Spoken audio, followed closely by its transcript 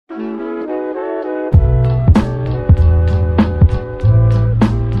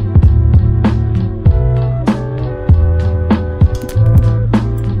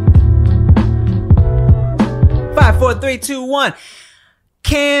Four, three, two, one.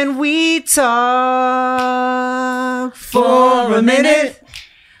 Can we talk for a minute?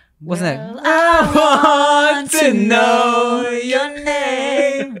 What's that? I want to know your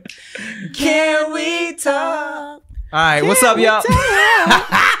name. Can we talk? All right, what's up, y'all?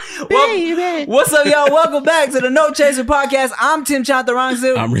 What's up, y'all? Welcome back to the No Chaser Podcast. I'm Tim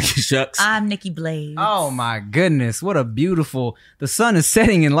Chantarangsu. I'm Ricky Shucks. I'm Nikki Blades. Oh my goodness, what a beautiful... The sun is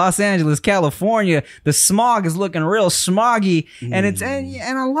setting in Los Angeles, California. The smog is looking real smoggy, and it's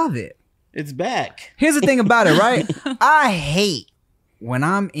and I love it. It's back. Here's the thing about it, right? I hate when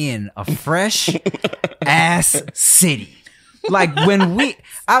I'm in a fresh ass city. Like when we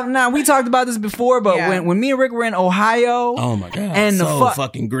talked about this before, but when me and Rick were in Ohio, oh my god, and so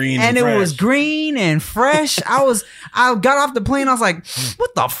fucking green and it fresh. was green and fresh. I got off the plane. I was like,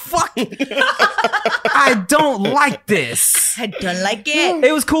 what the fuck? I don't like this. I don't like it.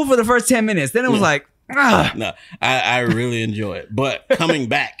 It was cool for the first 10 minutes. Then it was like, ugh. No, I really enjoy it. But coming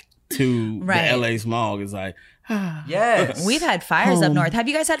back to the LA smog is like, yes. We've had fires up north. Have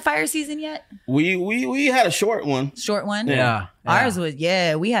you guys had fire season yet? We had a short one. Short one? Yeah. Ours was,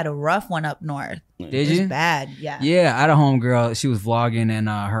 we had a rough one up north. Did you? It was bad, yeah. Yeah, I had a homegirl. She was vlogging, and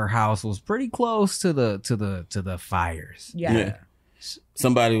her house was pretty close to the fires. Yeah.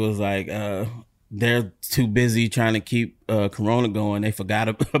 Somebody was like, they're too busy trying to keep Corona going. They forgot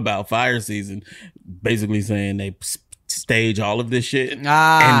about fire season. Basically saying they stage all of this shit,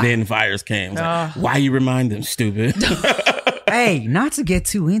 and then fires came. Like, why you remind them, stupid? Hey, not to get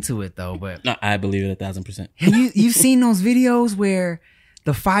too into it though, but no, I believe it 1,000%. Have you've seen those videos where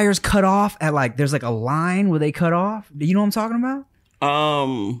the fires cut off at like there's like a line where they cut off? Do you know what I'm talking about?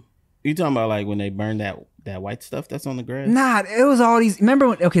 You talking about like when they burn that white stuff that's on the grass? Nah, it was all these. Remember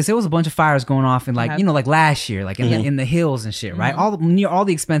when? Okay, so it was a bunch of fires going off in like like last year, like in the hills and shit, right? Near all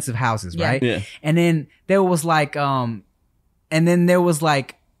the expensive houses, right? Yeah. And then there was like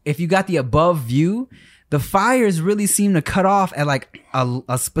if you got the above view, the fires really seem to cut off at like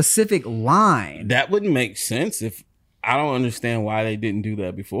a specific line. That wouldn't make sense if I don't understand why they didn't do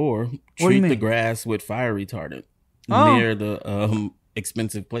that before. Treat the grass with fire retardant near the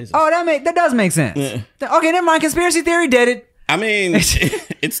expensive places. Oh, that does make sense. Yeah. Okay, never mind. Conspiracy theory did it. I mean,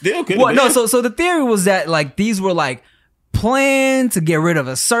 it still could. Well, no. So the theory was that like these were like planned to get rid of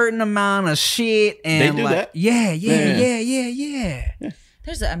a certain amount of shit, and they do like that. Yeah.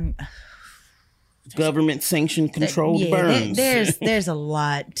 There's a government sanctioned controlled burns. There's a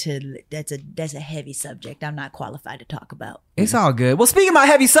lot to that's a heavy subject I'm not qualified to talk about. It's all good. Well, speaking about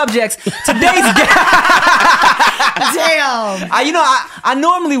heavy subjects, today's damn. I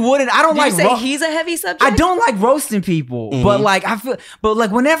normally wouldn't. I don't like. He's a heavy subject. I don't like roasting people, but like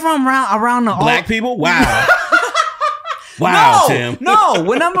whenever I'm around the black people, wow. Wow, Tim. No,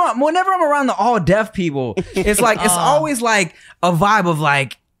 whenever I'm around the all deaf people, it's like it's always like a vibe of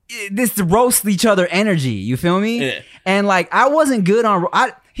like this roast each other energy. You feel me? Yeah. And like I wasn't good on.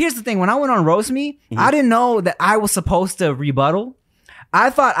 Here's the thing: when I went on Roast Me, I didn't know that I was supposed to rebuttal. I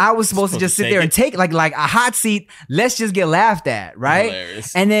thought I was supposed to just sit there and take like a hot seat. Let's just get laughed at, right?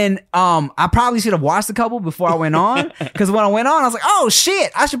 Hilarious. And then I probably should have watched a couple before I went on, because when I went on, I was like, oh shit,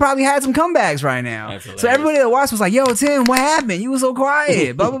 I should probably have some comebacks right now. So everybody that watched was like, yo, Tim, what happened? You were so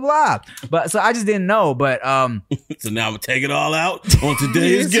quiet, blah blah blah. But so I just didn't know. But so now I'm gonna take it all out on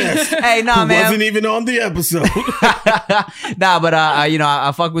today's guest. Hey, nah, man, wasn't even on the episode. Nah, but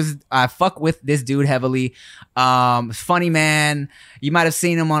I fuck with this dude heavily. Funny man. You might have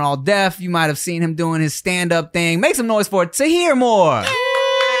seen him on All Def. You might have seen him doing his stand-up thing. Make some noise for Tahir more.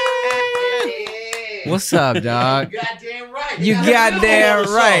 What's up, dog? You goddamn right. You goddamn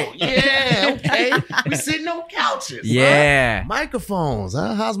right. Yeah, okay. We sitting on couches. Yeah. Right? Microphones.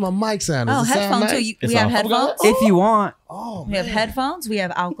 Huh? How's my mic sound? Oh, Does it sound headphones nice? too. We have headphones. If you want. Oh, We have man. headphones. We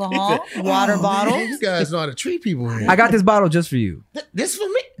have alcohol, water Man, bottles. you guys know how to treat people here. I got this bottle just for you. This for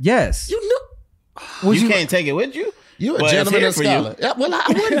me? Yes. You knew. Would you can't take it with you? You a Well, it's gentleman here and for you. scholar. Yeah, well,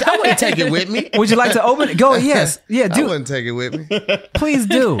 I wouldn't take it with me. Would you like to open it? Go. Yes. Yeah. I Do. wouldn't take it with me. Please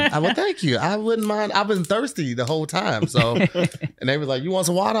do. I would thank you. I wouldn't mind. I've been thirsty the whole time. So, and they were like, "You want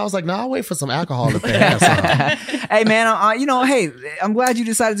some water?" I was like, "No, I'll wait for some alcohol if they have some." Hey man, hey, I'm glad you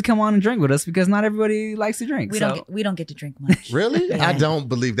decided to come on and drink with us, because not everybody likes to drink. We don't get to drink much. Really? I don't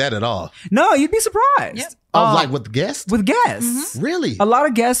believe that at all. No, you'd be surprised. Yep. Oh, like with guests? With guests. Really? A lot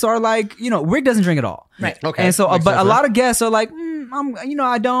of guests are like, Rick doesn't drink at all. Right. Okay. And so, Makes but sense, a right? lot of guests are like,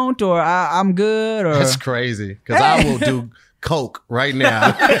 I don't, or I'm good, or That's crazy because I will do coke right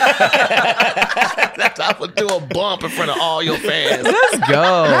now. I would do a bump in front of all your fans. Let's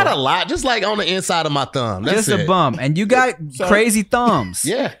go. Not a lot, just like on the inside of my thumb. That's just it. a bump, and you got crazy thumbs.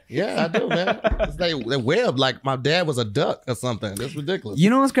 Yeah, I do, man. It's like they're webbed, like my dad was a duck or something. That's ridiculous. You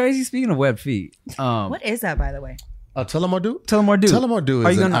know what's crazy? Speaking of webbed feet, what is that, by the way? Tullamore Tullamore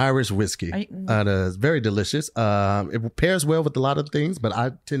is an Irish whiskey. It's very delicious. It pairs well with a lot of things, but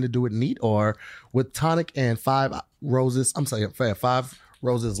I tend to do it neat or with tonic and 5 roses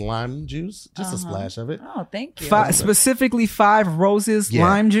lime juice, just a splash of it. Oh, thank you. Specifically 5 roses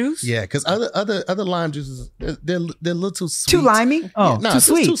lime juice. Yeah, because other lime juices they're a little too sweet. Too limey. Oh, no, too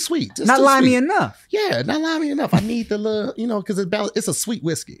sweet. Too sweet. Not too limey sweet. enough. Yeah, not limey enough. I need the little, because it's a sweet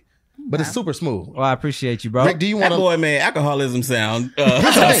whiskey. But it's super smooth. Well, I appreciate you, bro. Rick, do you want That boy made alcoholism sound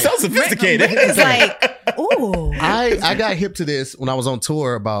so sophisticated. It's like, ooh. I got hip to this when I was on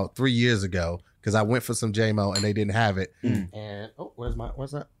tour about 3 years ago because I went for some JMO and they didn't have it. And where's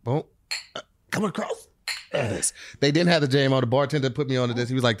that? Boom, coming across. They didn't have the JMO. The bartender put me on to this.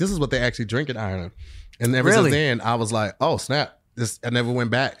 He was like, "This is what they actually drink in Ireland." And ever since then, I was like, "Oh snap!" I never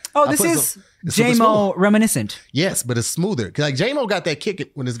went back. Oh, this is JMO reminiscent. Yes, but it's smoother. Cause like JMO got that kick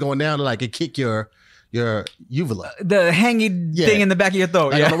when it's going down to like it kick your uvula. The hangy thing in the back of your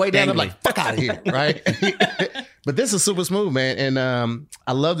throat. Like on the way down, I'm like, fuck out of here, right? But this is super smooth, man. And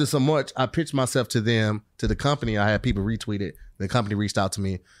I loved it so much. I pitched myself to the company. I had people retweet it. The company reached out to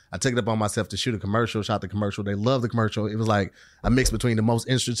me. I took it up on myself to shoot a commercial, shot the commercial. They loved the commercial. It was like a mix between the most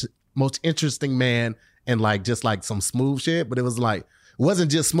interesting man and like just like some smooth shit. But it was like, it wasn't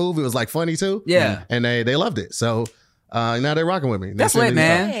just smooth. It was like funny too. Yeah. And they loved it. So now they're rocking with me. That's lit,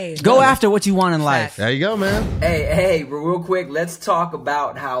 man. Hey, go after what you want in life. There you go, man. Hey, real quick, let's talk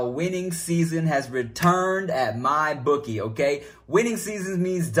about how winning season has returned at MyBookie, okay? Winning season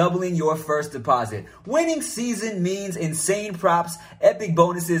means doubling your first deposit. Winning season means insane props, epic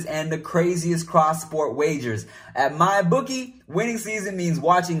bonuses, and the craziest cross-sport wagers. At MyBookie, winning season means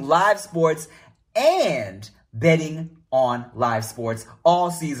watching live sports and betting on live sports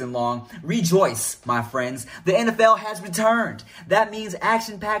all season long. Rejoice, my friends. The NFL has returned. That means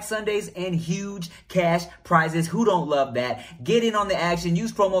action-packed Sundays and huge cash prizes. Who don't love that? Get in on the action.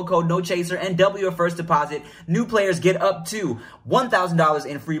 Use promo code NOCHASER and double your first deposit. New players get up to $1,000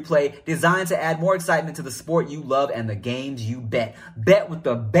 in free play, designed to add more excitement to the sport you love and the games you bet. Bet with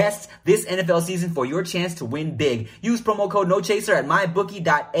the best this NFL season for your chance to win big. Use promo code NOCHASER at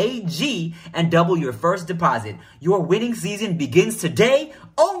mybookie.ag and double your first deposit. Your winning season begins today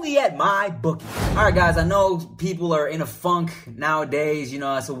only at MyBookie. All right, guys, I know people are in a funk nowadays.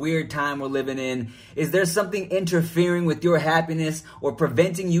 It's a weird time we're living in. Is there something interfering with your happiness or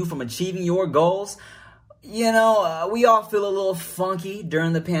preventing you from achieving your goals? We all feel a little funky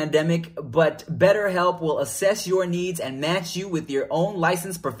during the pandemic, but BetterHelp will assess your needs and match you with your own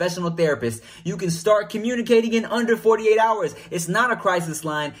licensed professional therapist. You can start communicating in under 48 hours. It's not a crisis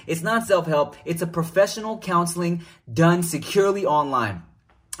line. It's not self-help. It's a professional counseling done securely online.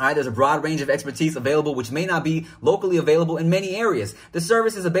 All right, there's a broad range of expertise available, which may not be locally available in many areas. The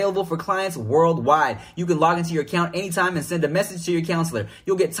service is available for clients worldwide. You can log into your account anytime and send a message to your counselor.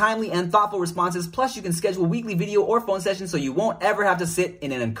 You'll get timely and thoughtful responses. Plus, you can schedule weekly video or phone sessions so you won't ever have to sit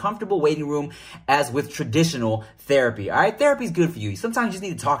in an uncomfortable waiting room as with traditional therapy. All right, therapy is good for you. Sometimes you just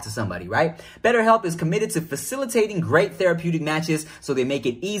need to talk to somebody, right? BetterHelp is committed to facilitating great therapeutic matches, so they make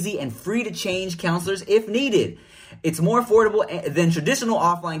it easy and free to change counselors if needed. It's more affordable than traditional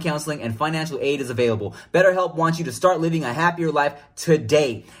offline counseling, and financial aid is available. BetterHelp wants you to start living a happier life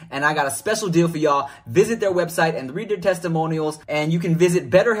today. And I got a special deal for y'all. Visit their website and read their testimonials. And you can visit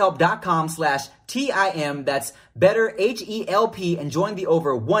betterhelp.com/TIM. That's better, HELP, and join the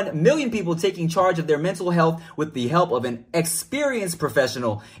over 1 million people taking charge of their mental health with the help of an experienced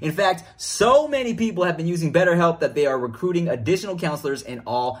professional. In fact, so many people have been using BetterHelp that they are recruiting additional counselors in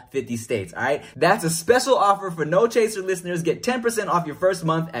all 50 states. All right. That's a special offer for No Chaser listeners. Get 10% off your first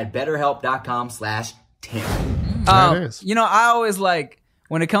month at betterhelp.com/Tim. I always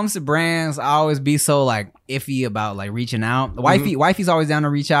when it comes to brands, I always be so iffy about reaching out. Wifey's always down to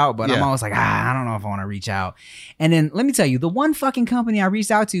reach out, but I'm always I don't know if I want to reach out. And then let me tell you, the one fucking company I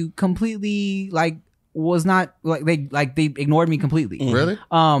reached out to completely was not they ignored me completely. Really?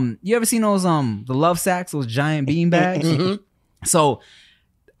 You ever seen those the love sacks, those giant bean bags? So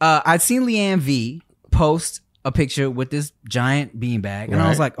I'd seen Leanne V post a picture with this giant bean bag, and I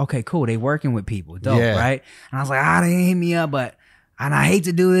was like, okay, cool, they working with people, dope, right? And I was like, they didn't hit me up, and I hate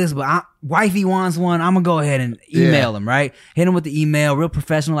to do this, but wifey wants one. I'm gonna go ahead and email him, right? Hit him with the email, real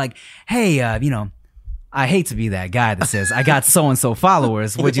professional, hey, I hate to be that guy that says, I got so-and-so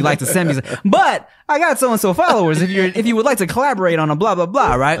followers. Would you like to send me some? But I got so-and-so followers. If you would like to collaborate on a blah, blah,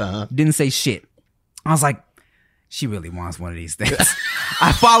 blah, right? Didn't say shit. I was like, she really wants one of these things.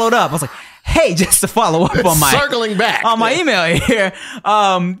 I followed up. I was like, hey, just to follow up on my circling back on my email here.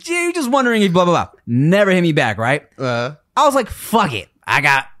 You just wondering if blah, blah, blah. Never hit me back, right? I was like, fuck it. I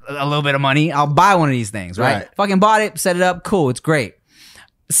got a little bit of money. I'll buy one of these things, right? Fucking bought it, set it up. Cool. It's great.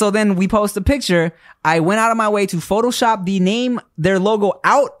 So then we post a picture. I went out of my way to Photoshop their logo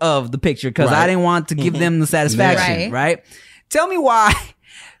out of the picture because I didn't want to give them the satisfaction, right? Tell me why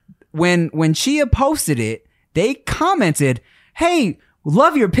when Chia posted it, they commented, hey,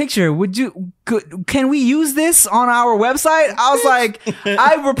 love your picture. Can we use this on our website? I was like,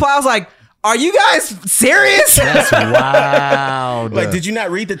 I was like, are you guys serious? That's wild. Like, did you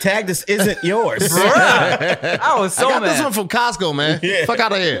not read the tag? This isn't yours. I was so I got mad. this one from Costco, man. Yeah. Fuck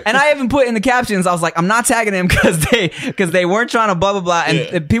out of here. And I even put in the captions, I was like, I'm not tagging them because they weren't trying to blah, blah, blah.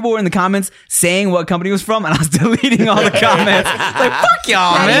 And people were in the comments saying what company it was from, and I was deleting all the comments. Like, fuck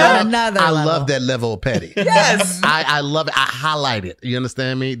y'all, man. I love that level of petty. Yes. I love it. I highlight it. You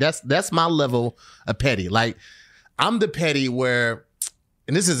understand me? That's my level of petty. Like, I'm the petty where...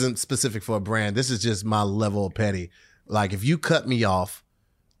 And this isn't specific for a brand. This is just my level of petty. Like, if you cut me off,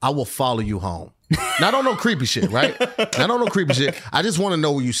 I will follow you home. Not on no creepy shit, right? Not on no creepy shit. I just want to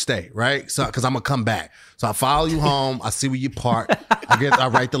know where you stay, right? So, because I'm going to come back. So I follow you home. I see where you park. I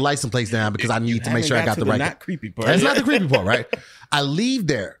write the license plates down because I need to make sure I got the right. Not creepy part. That's not the creepy part, right? I leave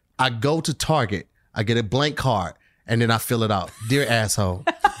there. I go to Target. I get a blank card. And then I fill it out. Dear asshole,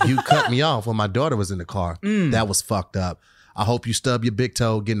 you cut me off when my daughter was in the car. That was fucked up. I hope you stub your big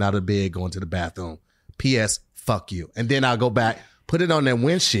toe getting out of bed, going to the bathroom. P.S. Fuck you. And then I'll go back, put it on that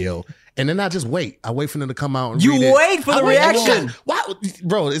windshield, and then I just wait. I wait for them to come out and read it. You wait for the reaction. Why,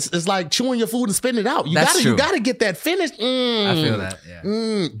 bro? It's like chewing your food and spitting it out. You gotta get that finished. I feel that.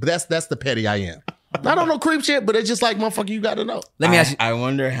 Yeah. But that's the petty I am. I don't know creep shit, but it's just like, motherfucker, you got to know. Let me ask you. I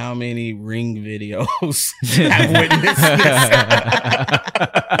wonder how many Ring videos have witnessed this.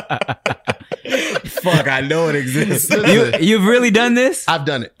 Fuck, I know it exists. You've really done this? I've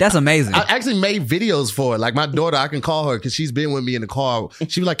done it. That's amazing. I actually made videos for it. Like, my daughter, I can call her because she's been with me in the car.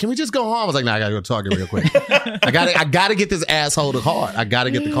 She was like, can we just go home? I was like, nah, I got to go to Target real quick. I gotta get this asshole the card. I got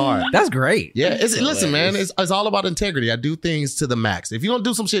to get the card. That's great. Yeah. Listen, man, it's all about integrity. I do things to the max. If you're going to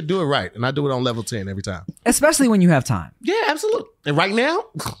do some shit, do it right. And I do it on level 10 every time. Especially when you have time. Yeah, absolutely. And right now,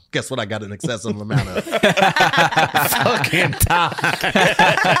 guess what? I got an excessive amount of fucking time.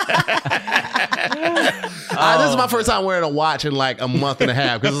 This is my first time wearing a watch in like a month and a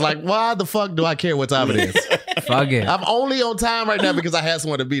half because it's like, why the fuck do I care what time it is? Fuck it. I'm only on time right now because I had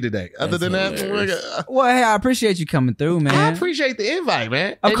somewhere to be today. Other than that, well, hey, I appreciate you coming through, man. I appreciate the invite,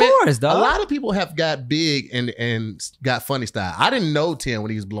 man. Of course, dog. A lot of people have got big and got funny style. I didn't know Tim when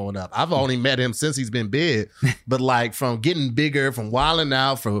he was blowing up. I've only met him since he's been big, but like from getting bigger, from wilding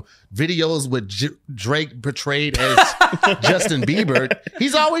out, from videos with Drake portrayed as Justin Bieber,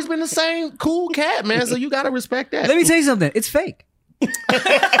 he's always been the same cool cat, man. So you got to respect that. Let me tell you something. It's fake.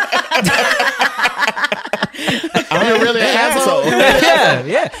 I'm really an asshole.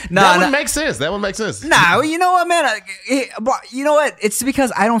 Yeah. That would make sense. That would make sense. Nah, you know what, man? You know what? It's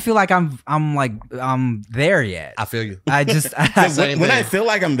because I don't feel like I'm there yet. I feel you. I just when I feel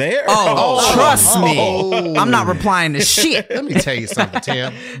like I'm there. Trust me. I'm not replying to shit. Let me tell you something,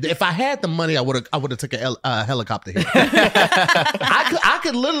 Tim. If I had the money, I would have took a helicopter here. I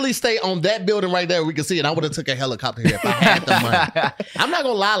could literally stay on that building right there. We can see it. I would have took a helicopter here if I had the money. I'm not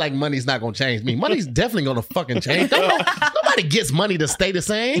gonna lie. Like, money's not gonna change me. Money's definitely gonna fucking change. Nobody gets money to stay the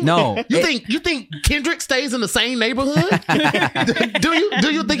same. No. You think Kendrick stays in the same neighborhood? Do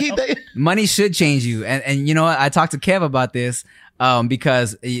you think he? Money should change you. And you know what? I talked to Kev about this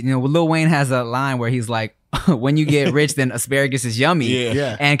because Lil Wayne has a line where he's like, when you get rich, then asparagus is yummy.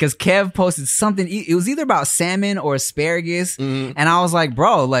 Yeah. And because Kev posted something, it was either about salmon or asparagus, and I was like,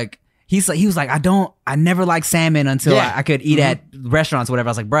 bro, like. He was like, I never liked salmon until I could eat at restaurants or whatever.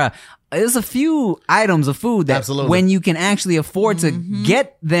 I was like, bruh, there's a few items of food that when you can actually afford to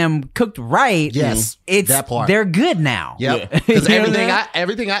get them cooked right, it's that part. They're good now. Yep. Because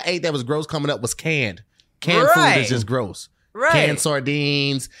everything I ate that was gross coming up was canned. Canned food is just gross. Right. Canned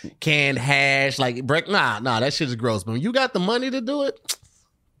sardines, canned hash, like nah, that shit is gross. But when you got the money to do it,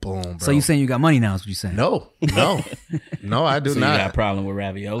 boom, bro. So you saying you got money now is what you saying? No, I do So not. You got a problem with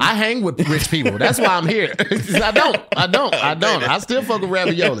ravioli? I hang with rich people. That's why I'm here. I don't. I still fuck with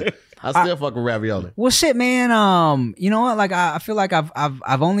ravioli. Well, shit, man. You know what? Like, I feel like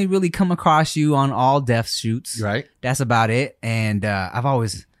I've only really come across you on all death shoots. Right. That's about it. And I've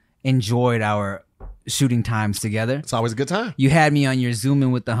always enjoyed our shooting times together. It's always a good time. You had me on your Zoom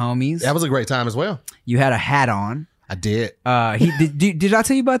in with the homies. That was a great time as well. You had a hat on. I did. Did I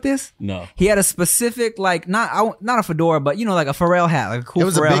tell you about this? No. He had a specific, like, not a fedora, but like a Pharrell hat, like a cool. It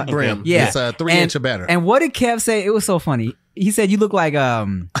was Pharrell a big brim. Yeah, It's 3-inch or better. And what did Kev say? It was so funny. He said, "You look like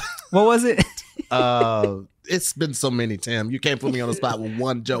what was it?" It's been so many, Tim. You can't put me on the spot with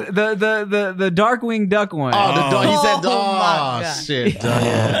one joke. The Darkwing Duck one. Oh, the dog. He said, Oh, my God. shit.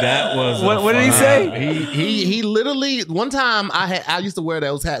 That was What did he say? He literally, one time I used to wear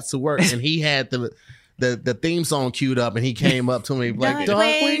those hats to work, and he had the theme song queued up, and he came up to me like,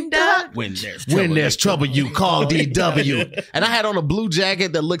 Darkwing Duck. When there's trouble, you call DW. And I had on a blue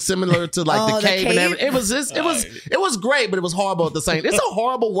jacket that looked similar to like the cave and everything. It was great, but it was horrible at the same. It's a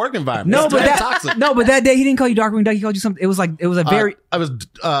horrible work environment. No, It's but very toxic. but that day he didn't call you Darkwing Duck. He called you something. It was a very. I was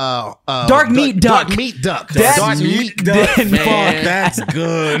Dark Meat Duck. Dark Meat Duck. That's Dark Meat Duck. then Man. That's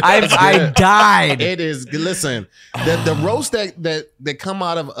good. I died. It is. Listen, the roast that come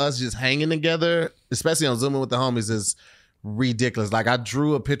out of us just hanging together, especially on Zooming with the homies, is ridiculous. Like I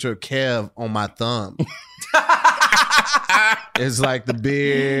drew a picture of Kev on my thumb. It's like the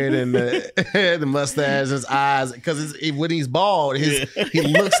beard and the mustache, his eyes, because when he's bald, he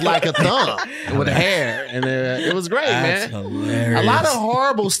looks like a thumb with hair, and it was great, That's man. hilarious. A lot of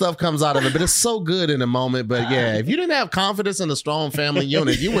horrible stuff comes out of it, but it's so good in the moment. But yeah, if you didn't have confidence in a strong family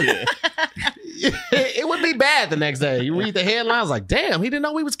unit, you would. It would be bad the next day. You read the headlines like, damn, he didn't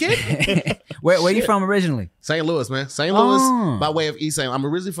know we was kidding. Where you from originally? St. Louis, man. St. Louis by way of East St. I'm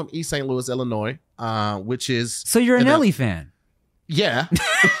originally from East St.Louis, Illinois, which is... So you're a Nelly fan? Yeah.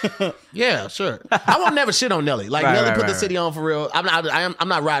 Yeah, sure. I won't never shit on Nelly. Like, Nelly put the city on for real. I'm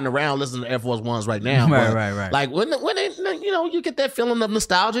not riding around listening to Air Force Ones right now. Right. Like, when it, you get that feeling of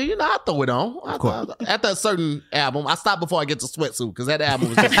nostalgia, I throw it on. After a certain album, I stop before I get to Sweatsuit, because that album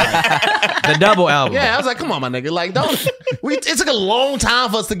was just like... The double album. Yeah, I was like, come on, my nigga. Like, it took a long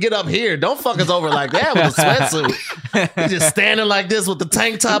time for us to get up here. Don't fuck us over like that with a sweatsuit. You just standing like this with the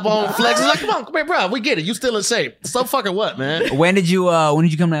tank top on, flexing. Like, come here, bro. We get it. You still in shape. So fucking what, man? When did you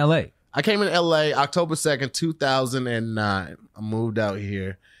come to LA? I came in LA October 2nd, 2009. I moved out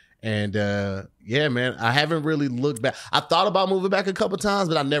here. And yeah, man, I haven't really looked back. I thought about moving back a couple times,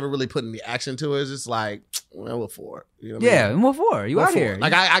 but I never really put any action to it. It's just like, well, what for? You know what I mean? What for? You out here.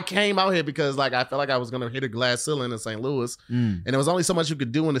 Like, I came out here because like I felt like I was going to hit a glass ceiling in St. Louis. And there was only so much you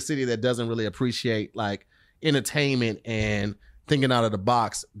could do in a city that doesn't really appreciate like entertainment and thinking out of the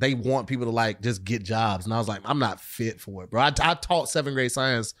box. They want people to like just get jobs. And I was like, I'm not fit for it, bro. I taught 7th grade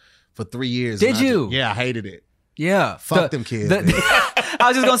science for 3 years. Did you? Yeah, I hated it. Yeah. Fuck them kids. I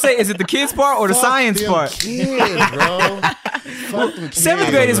was just going to say, is it the kids part or the science part? Kids, bro. Fuck them kids. 7th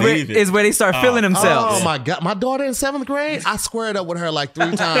grade is where they start feeling themselves. Oh my God. My daughter in 7th grade, I squared up with her like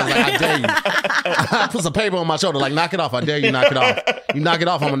 3 times. Like, I dare you. I put some paper on my shoulder, like, knock it off. I dare you, knock it off. You knock it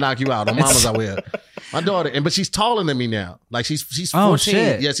off, I'm going to knock you out. On mama's, I will. My daughter, but she's taller than me now. Like, she's 14. Oh,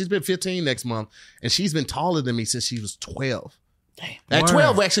 shit. Yeah, she's been 15 next month. And she's been taller than me since she was 12. Damn. At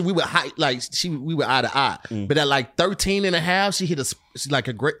 12, actually, we were high, like we were eye to eye. But at like 13 and a half, she hit she's like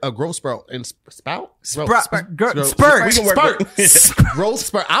a growth spurt and spout. Spurt. Growth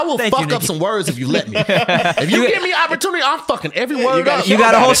spurt. I will fuck up some words if you let me. If you give me opportunity, I'm fucking every word up. You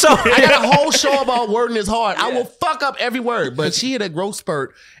got a whole show. I got a whole show about wording is hard. I will fuck up every word. But she hit a growth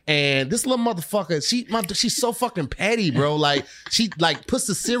spurt, and this little motherfucker, she's so fucking petty, bro. Like she like puts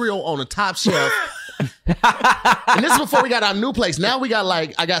the cereal on the top shelf. And this is before we got our new place. Now we got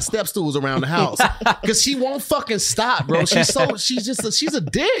I got step stools around the house because she won't fucking stop, bro. She's a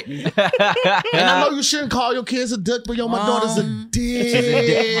dick. And I know you shouldn't call your kids a dick, but my daughter's a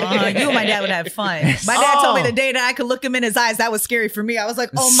dick. You and my dad would have fun. My dad told me the day that I could look him in his eyes, that was scary for me. I was like,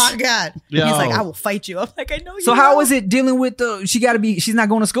 oh my God. Yo. He's like, I will fight you. I'm like, I know you. So how is it dealing with she's not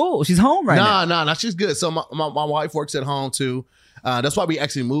going to school. She's home right now. No, she's good. So my wife works at home too. That's why we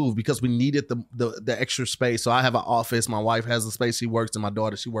actually moved, because we needed the extra space. So I have an office. My wife has the space she works, and my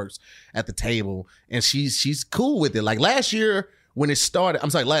daughter, she works at the table, and she's cool with it. Like last school year when it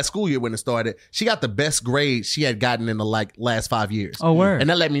started, she got the best grade she had gotten in the last 5 years. Oh, word. And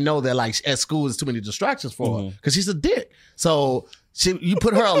that let me know that like at school there's too many distractions for her because she's a dick. So you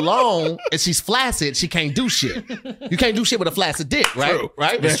put her alone and she's flaccid, she can't do shit. You can't do shit with a flaccid dick, right? True.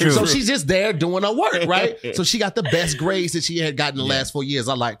 Right? That's true. So she's just there doing her work, right? So she got the best grades that she had gotten the last 4 years.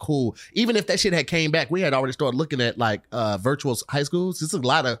 I'm like, cool. Even if that shit had came back, we had already started looking at like virtual high schools. There's a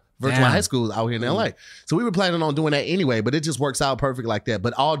lot of virtual high schools out here in LA. So we were planning on doing that anyway, but it just works out perfect like that.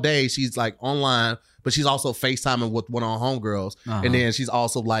 But all day she's like online but she's also FaceTiming with one of her homegirls. And then she's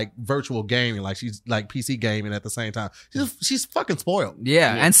also like virtual gaming, like she's like PC gaming at the same time. She's fucking spoiled.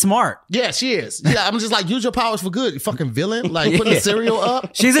 Yeah, and smart. Yeah, she is. Yeah, I'm just like, use your powers for good, you fucking villain. Like putting the cereal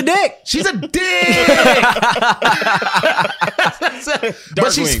up. She's a dick. She's a dick.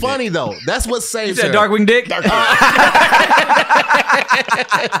 But she's funny though. That's what saves her. Darkwing dick.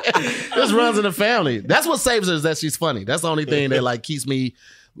 This runs in the family. That's what saves her, is that she's funny. That's the only thing that like keeps me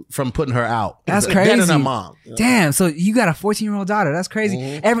from putting her out. That's crazy. That and her mom. Damn. So you got a 14-year-old daughter. That's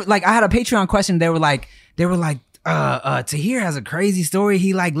crazy. Like I had a Patreon question. They were like, Tahir has a crazy story.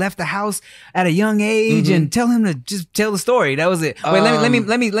 He like left the house at a young age, and tell him to just tell the story. That was it. Wait,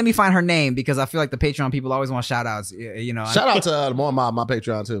 let me find her name, because I feel like the Patreon people always want shout outs. You know, shout out to more my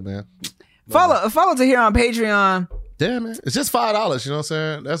Patreon too, man. Follow Tahir on Patreon. Damn, man. It's just $5. You know what I'm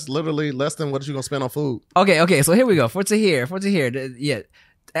saying? That's literally less than what you're gonna spend on food. Okay. So here we go. For Tahir. Yeah.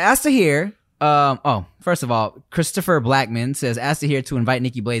 Ask Tahir. First of all, Christopher Blackman says, ask Tahir to invite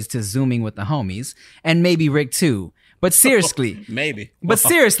Nikki Blades to Zooming with the homies, and maybe Rick too. But seriously,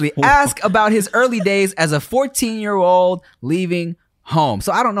 ask about his early days as a 14-year-old leaving home.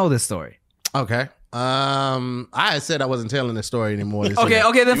 So I don't know this story. Okay. I said I wasn't telling this story anymore.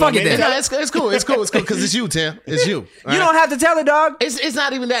 Okay, then fuck it then. No, it's cool because it's you, Tim. It's you. You don't have to tell it, dog. It's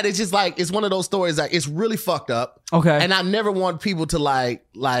not even that. It's just like, it's one of those stories that it's really fucked up. Okay. And I never want people to like.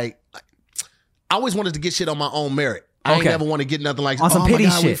 I always wanted to get shit on my own merit. I ain't never want to get nothing like, on some pity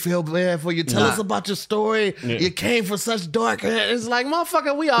shit. We feel bad for you. Tell us about your story. Yeah. You came from such dark. It's like,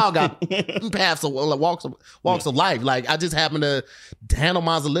 motherfucker, we all got paths of walks of life. Like, I just happen to handle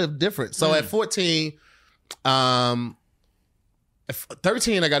mine a little different. So at 14,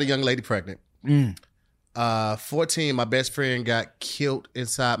 13, I got a young lady pregnant. 14, my best friend got killed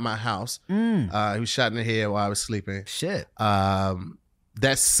inside my house. He was shot in the head while I was sleeping. Shit.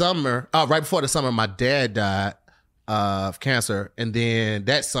 That summer, right before the summer, my dad died of cancer. And then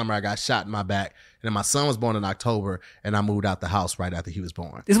that summer, I got shot in my back. And then my son was born in October, and I moved out the house right after he was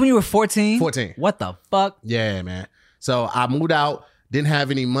born. This is when you were 14? 14. What the fuck? Yeah, man. So I moved out, didn't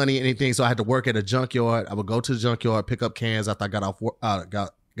have any money, anything. So I had to work at a junkyard. I would go to the junkyard, pick up cans after I got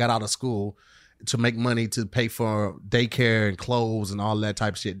out of school to make money to pay for daycare and clothes and all that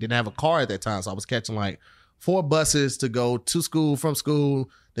type of shit. Didn't have a car at that time, so I was catching like 4 buses to go to school, from school,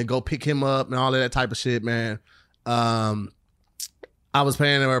 then go pick him up and all of that type of shit, man. I was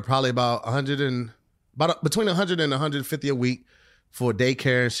paying her probably between 100 and 150 a week for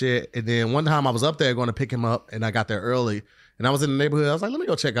daycare and shit. And then one time I was up there going to pick him up, and I got there early, and I was in the neighborhood. I was like, let me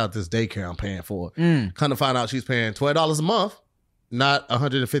go check out this daycare I'm paying for. Kind of find out she's paying $12 a month, not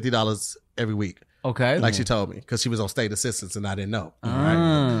 $150 every week. Okay. Like she told me, because she was on state assistance and I didn't know.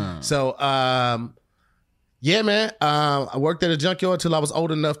 Right? So, yeah, man. I worked at a junkyard till I was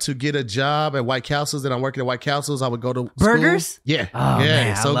old enough to get a job at White Castle's. Then I worked at White Castle's. I would go to Burgers? School. Yeah. Oh, yeah.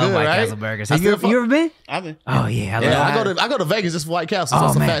 man, So I love good, White right? Castle burgers. Have you ever been? I've been. Oh, yeah. I go to Vegas just for White Castle's.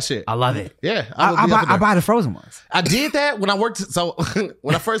 That's some fat shit. I love it. Yeah. I buy the frozen ones. I did that when I worked. So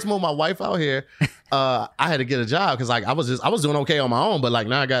when I first moved my wife out here, I had to get a job because like I was doing okay on my own, but like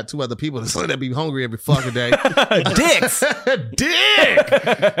now I got 2 other people that be hungry every fucking day. Dicks.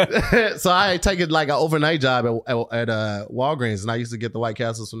 Dick. So I taken like an overnight job at Walgreens, and I used to get the White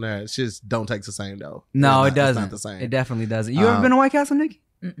Castles from there. It just don't taste the same though. No, it doesn't. It's not the same. It definitely doesn't. You ever been to White Castle, Nikki?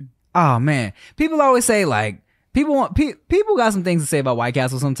 Oh man, people always say like people got some things to say about White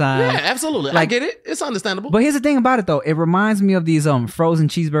Castle sometimes. Yeah, absolutely. Like, I get it. It's understandable. But here's the thing about it though. It reminds me of these frozen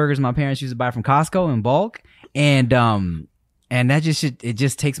cheeseburgers my parents used to buy from Costco in bulk, and that it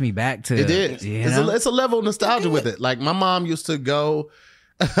just takes me back to it is. It's a level of nostalgia with it. Like my mom used to go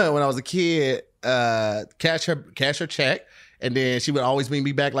when I was a kid, cash her check. And then she would always bring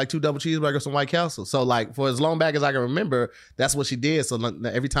me back like 2 double cheeseburgers from White Castle. So like for as long back as I can remember, that's what she did. So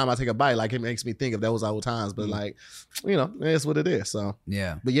every time I take a bite, like it makes me think of those old times. But like, you know, it's what it is. So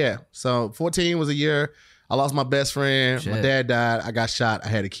yeah. But yeah, so 14 was a year. I lost my best friend. Shit. My dad died. I got shot. I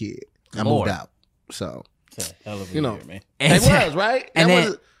had a kid. I moved out. So hell of a you know, year, man. It was right. And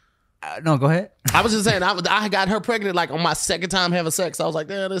that then, no, go ahead. I was just saying, I got her pregnant like on my second time having sex. I was like,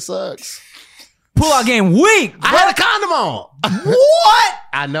 damn, this sucks. Pull out game weak. I had a condom on. What?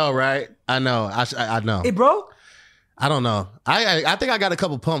 I know, right? I know. I know. It broke? I don't know. I think I got a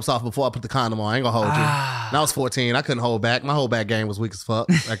couple pumps off before I put the condom on. I ain't gonna hold you. And I was 14. I couldn't hold back. My whole back game was weak as fuck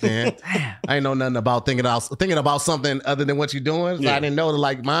back then. I ain't know nothing about thinking about something other than what you're doing. So I didn't know the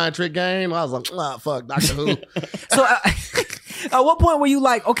like mind trick game. I was like, fuck, Doctor Who. So at what point were you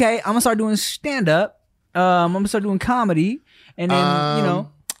like, okay, I'm gonna start doing stand up. I'm gonna start doing comedy, and then you know.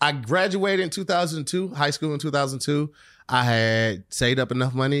 I graduated in 2002, high school in 2002. I had saved up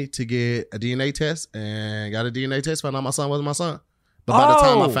enough money to get a DNA test and got a DNA test, found out my son wasn't my son. But by the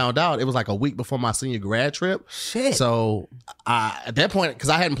time I found out, it was like a week before my senior grad trip. Shit. So at that point, because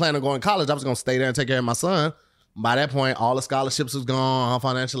I hadn't planned on going to college, I was going to stay there and take care of my son. By that point, all the scholarships was gone, all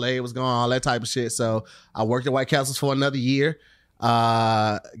financial aid was gone, all that type of shit. So I worked at White Castles for another year.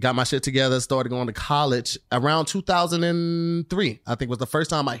 Got my shit together, started going to college around 2003. I think was the first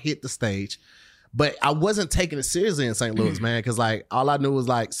time I hit the stage. But I wasn't taking it seriously in St. Louis, man, because like all I knew was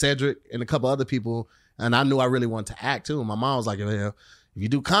like Cedric and a couple other people, and I knew I really wanted to act too. And my mom was like, well, if you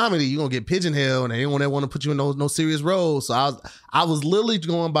do comedy, you're gonna get pigeonholed, and they don't want to put you in no serious roles. So I was literally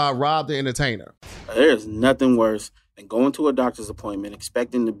going by Rob the Entertainer. There's nothing worse than going to a doctor's appointment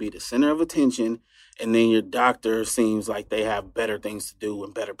expecting to be the center of attention, and then your doctor seems like they have better things to do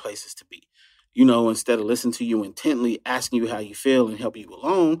and better places to be. You know, instead of listening to you intently, asking you how you feel and help you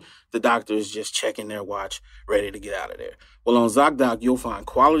along, the doctor is just checking their watch, ready to get out of there. Well, on ZocDoc, you'll find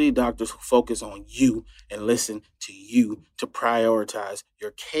quality doctors who focus on you and listen to you to prioritize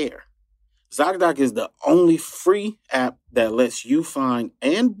your care. ZocDoc is the only free app that lets you find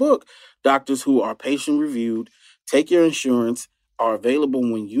and book doctors who are patient-reviewed, take your insurance, are available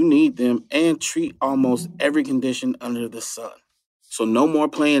when you need them, and treat almost every condition under the sun. So no more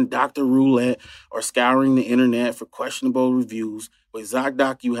playing Dr. Roulette or scouring the internet for questionable reviews. With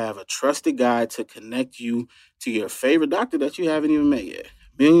ZocDoc, you have a trusted guide to connect you to your favorite doctor that you haven't even met yet.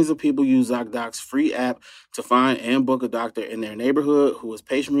 Millions of people use ZocDoc's free app to find and book a doctor in their neighborhood who is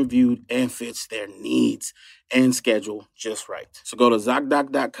patient-reviewed and fits their needs and schedule just right. So go to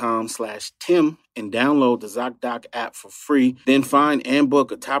ZocDoc.com/Tim and download the ZocDoc app for free. Then find and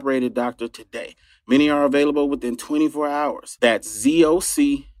book a top-rated doctor today. Many are available within 24 hours. That's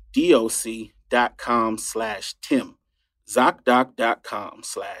ZocDoc.com/Tim.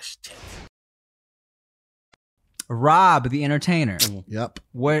 ZocDoc.com/Tim. Rob the Entertainer. Yep.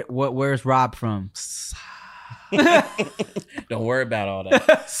 Where's Rob from? Don't worry about all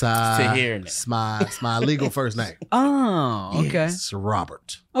that. Tahir now. It's my legal first name. Oh, okay. Yeah, it's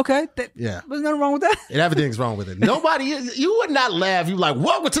Robert. Okay. Yeah. There's nothing wrong with that. And everything's wrong with it. You would not laugh. You like,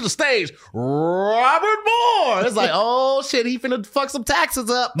 welcome to the stage, Robert Moore. It's like, oh shit, he finna fuck some taxes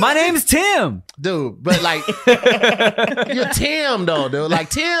up. My name's Tim. Dude, but like, you're Tim though, dude. Like,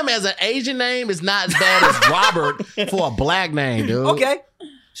 Tim as an Asian name is not as bad as Robert for a black name, dude. Okay.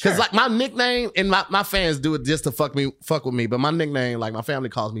 Because like my nickname, and my fans do it just to fuck with me, but my nickname, like my family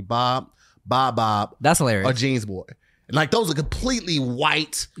calls me Bob. That's hilarious. Or Jeans Boy. And like those are completely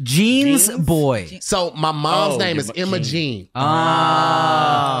white. Jeans Boy. So my mom's name is Emma Jean.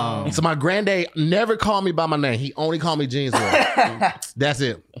 Oh. So my granddad never called me by my name. He only called me Jeans Boy. That's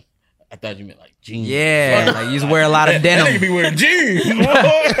it. I thought you meant like jeans. Yeah, like you just wear a lot of denim. That nigga be wearing jeans.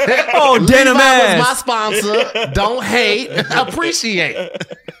 Oh, denim Levi ass. was my sponsor. Don't hate, appreciate.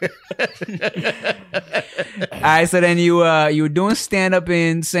 All right, so then you were doing stand up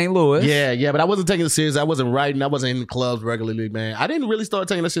in St. Louis. Yeah, but I wasn't taking it serious. I wasn't writing. I wasn't in the clubs regularly, man. I didn't really start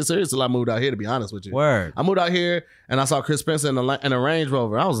taking that shit serious till I moved out here, to be honest with you. Word. I moved out here and I saw Chris Spencer in a Range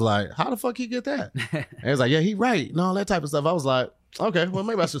Rover. I was like, how the fuck he get that? And he was like, yeah, he right. And all that type of stuff. I was like, okay, well,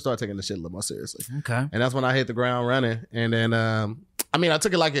 maybe I should start taking this shit a little more seriously. Okay. And that's when I hit the ground running. And then, I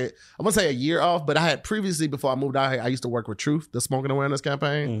took it like I wouldn't say a year off, but I had previously, before I moved out here, I used to work with Truth, the smoking awareness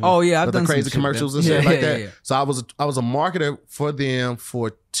campaign. Mm-hmm. Oh, yeah. I've with done the crazy some commercials and shit like that. Yeah. So I was a marketer for them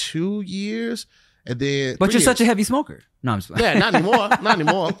for 2 years. And then, but you're such a heavy smoker. No, I'm just yeah, not anymore. Not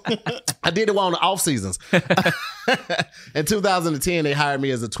anymore. I did it on the off seasons. In 2010, they hired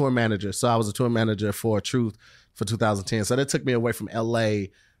me as a tour manager. So I was a tour manager for Truth for 2010. So that took me away from LA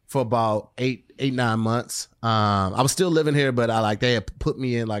for about 9 months. I was still living here, but they had put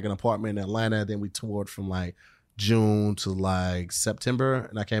me in like an apartment in Atlanta. Then we toured from like June to like September,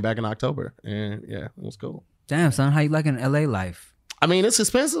 and I came back in October. And yeah, it was cool. Damn, son, how you liking LA life? I mean, it's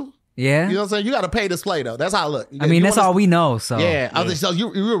expensive. Yeah. You know what I'm saying? You got to pay to play though. That's how I look. That's all we know. So yeah. So you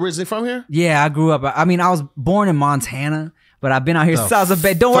originally from here? Yeah, I grew up. I was born in Montana, but I've been out here since I was a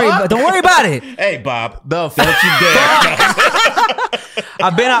baby. Don't worry about it. Hey, Bob. The fuck you did?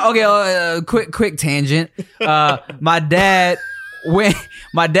 I've been out. Okay, quick tangent. My dad went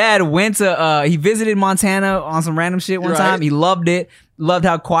to. He visited Montana on some random shit one time. He loved it. Loved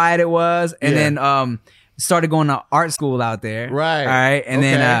how quiet it was, and then started going to art school out there. Right. All right, and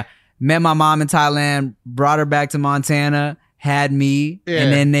then met my mom in Thailand. Brought her back to Montana. Had me,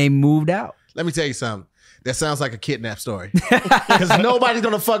 and then they moved out. Let me tell you something. that sounds like a kidnap story. Because nobody's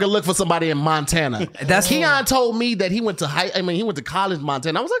gonna fucking look for somebody in Montana. Keon told me that he went to college in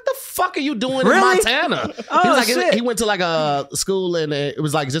Montana. I was like, the fuck are you doing in Montana? Oh, he was like, shit. he went to like a school and it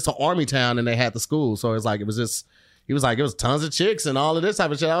was like just an army town and they had the school. So it's like it was just. He was like, it was tons of chicks and all of this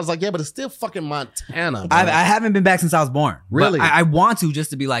type of shit. I was like, yeah, but it's still fucking Montana. I haven't been back since I was born. Really? But I want to just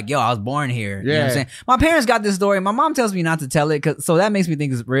to be like, yo, I was born here. You know what I'm saying? My parents got this story. My mom tells me not to tell it, so that makes me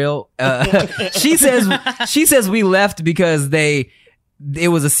think it's real. She says we left because it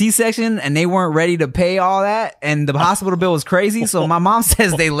was a C-section and they weren't ready to pay all that and the hospital bill was crazy. So my mom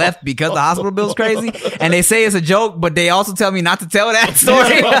says they left because the hospital bill was crazy and they say it's a joke, but they also tell me not to tell that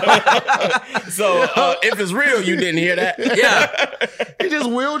story. So if it's real, you didn't hear that. Yeah. You just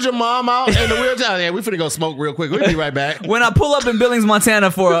wheeled your mom out in the wheelchair. Yeah, we finna go smoke real quick. We'll be right back. When I pull up in Billings,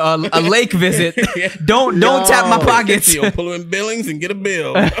 Montana for a lake visit, don't tap my pockets. You'll pull in Billings and get a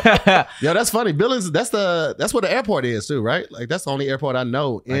bill. Yo, that's funny. Billings, that's where the airport is too, right? Like that's the only airport I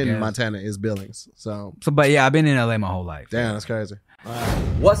know in Montana is Billings. So but yeah, I've been in LA my whole life. Damn, that's crazy.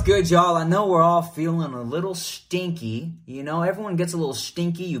 What's good, y'all? I know we're all feeling a little stinky. You know, everyone gets a little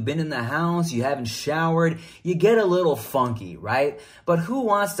stinky. You've been in the house, you haven't showered, you get a little funky, right? But who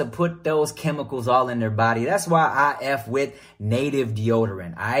wants to put those chemicals all in their body? That's why I F with Native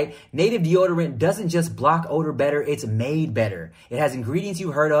deodorant, all right? Native deodorant doesn't just block odor better, it's made better. It has ingredients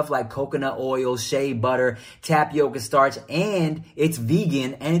you heard of like coconut oil, shea butter, tapioca starch, and it's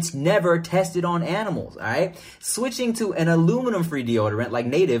vegan and it's never tested on animals, all right? Switching to an aluminum-free deodorant like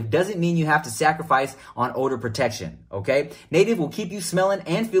Native doesn't mean you have to sacrifice on odor protection, okay? Native will keep you smelling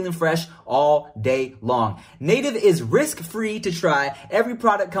and feeling fresh all day long. Native is risk-free to try. Every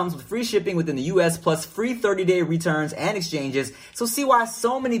product comes with free shipping within the US plus free 30-day returns and exchanges. So see why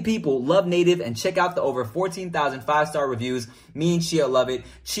so many people love Native and check out the over 14,000 5-star reviews. Me and Chia love it.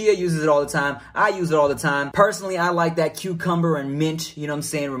 Chia uses it all the time. I use it all the time. Personally, I like that cucumber and mint. You know what I'm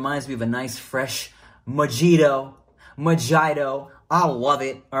saying? Reminds me of a nice fresh mojito. I love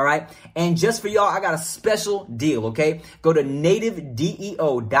it, all right? And just for y'all, I got a special deal, okay? Go to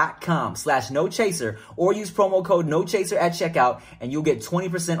nativedeo.com/nochaser or use promo code nochaser at checkout and you'll get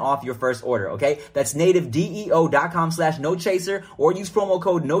 20% off your first order, okay? That's nativedeo.com/nochaser or use promo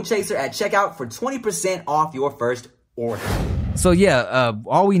code nochaser at checkout for 20% off your first order. So yeah,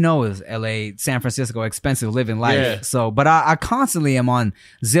 all we know is LA, San Francisco, expensive living life. Yeah. So, but I constantly am on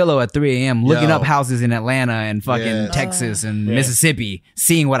Zillow at 3 a.m. looking up houses in Atlanta and fucking Texas and Mississippi,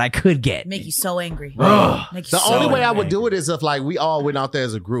 seeing what I could get. Make you so angry. The only way I would do it is if like we all went out there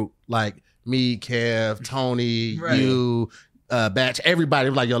as a group, like me, Kev, Tony, you, Batch, everybody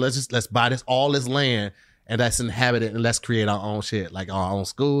was like, yo, let's buy all this land. And let's inhabit it and let's create our own shit, like our own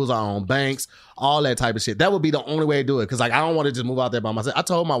schools, our own banks, all that type of shit. That would be the only way to do it. Cause like I don't want to just move out there by myself. I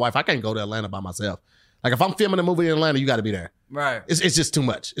told my wife I can't go to Atlanta by myself. Like if I'm filming a movie in Atlanta, you got to be there. Right. It's just too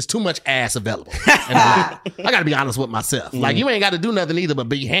much. It's too much ass available. I got to be honest with myself. Like you ain't got to do nothing either, but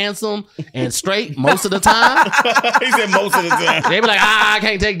be handsome and straight most of the time. He said most of the time. They be like, I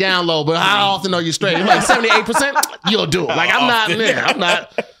can't take down low, but how often are you straight? It's like 78%. You'll do it. Like I'm not there.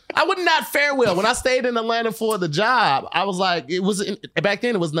 I would not fare well. When I stayed in Atlanta for the job, I was like, back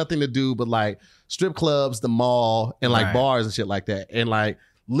then it was nothing to do but like strip clubs, the mall, and like bars and shit like that. And like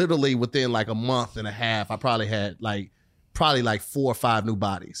literally within like a month and a half, I probably had like 4 or 5 new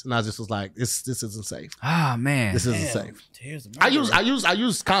bodies. And I just was like, this isn't safe. Ah, man. This isn't safe. I use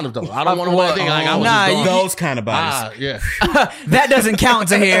condoms though. I don't want to think like I was Nah, just going. Those kind of bodies. Yeah. That doesn't count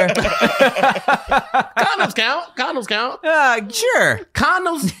to here. Condoms count. Sure.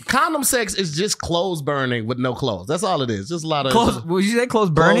 Condom sex is just clothes burning with no clothes. That's all it is. Just a lot of Clothes, would you say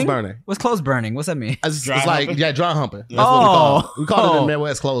clothes burning? Clothes burning. What's clothes burning? What's that mean? It's like dry humping. That's what we call it. We call it in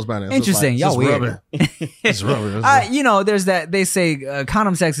Midwest clothes burning. Interesting. Y'all weird. It's rubber. You know, there's that they say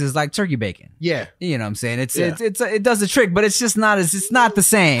condom sex is like turkey bacon. Yeah. You know what I'm saying? It does the trick, but it's just not it's not the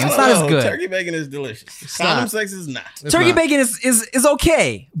same. It's not as good. Turkey bacon is delicious. Condom sex is not. Turkey bacon is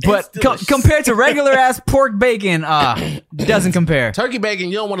okay, but compared to regular ass pork bacon, doesn't compare. Turkey bacon,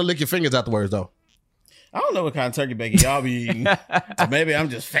 you don't want to lick your fingers afterwards though. I don't know what kind of turkey bacon y'all be eating. So maybe I'm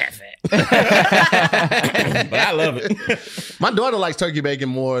just fat. But I love it. My daughter likes turkey bacon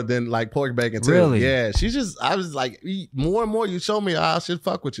more than like pork bacon too. Really? Yeah. I was like, more and more you show me, I should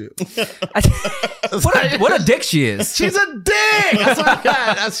fuck with you. What a dick she is. She's a dick. I swear to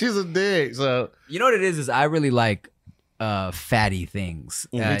God, she's a dick. So you know what it is I really like fatty things,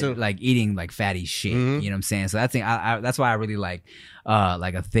 Me too. like eating like fatty shit. You know what I'm saying? So that's that's why I really like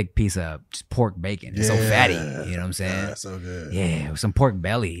a thick piece of pork bacon. It's so fatty. You know what I'm saying? That's so good. Yeah, with some pork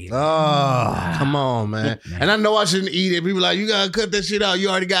belly. Oh, come on, man. And I know I shouldn't eat it. People like, you gotta cut that shit out. You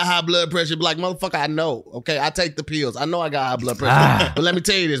already got high blood pressure. Be like, motherfucker, I know. Okay, I take the pills. I know I got high blood pressure. But let me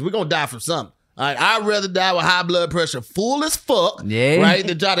tell you this, we're gonna die from something. All right, I'd rather die with high blood pressure, full as fuck, right,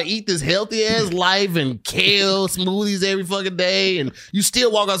 than try to eat this healthy ass life and kale smoothies every fucking day, and you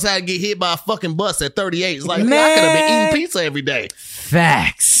still walk outside and get hit by a fucking bus at 38. It's like, man, I could have been eating pizza every day.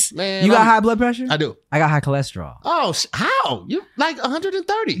 Facts. Man, you got high blood pressure? I do. I got high cholesterol. Oh, how? You like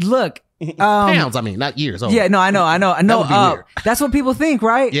 130 Look. pounds? I mean, not years. Oh. Yeah, no, I know. That would be weird. That's what people think,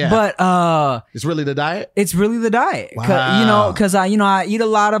 right? Yeah. But it's really the diet. it's really the diet. Wow. You know, because I eat a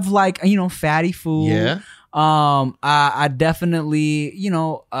lot of like fatty food. Yeah. I definitely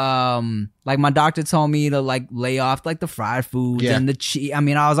like my doctor told me to like lay off like the fried foods and the cheese. I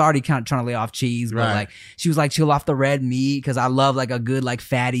mean, I was already kind of trying to lay off cheese, but like she was like chill off the red meat because I love like a good like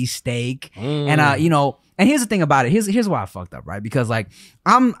fatty steak. And and here's the thing about it. Here's why I fucked up, right? Because like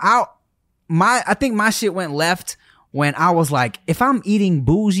I think my shit went left when I was like, if I'm eating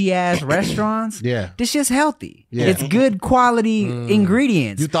bougie ass restaurants, this shit's healthy. Yeah. It's good quality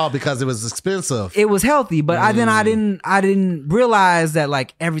ingredients. You thought because it was expensive. It was healthy, but I didn't realize that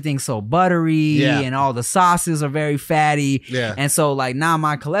like everything's so buttery and all the sauces are very fatty. Yeah. And so like now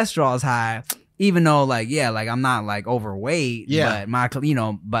my cholesterol is high. Even though like I'm not like overweight, but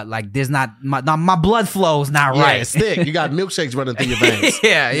but like there's not my blood flow's not right. It's thick. You got milkshakes running through your veins.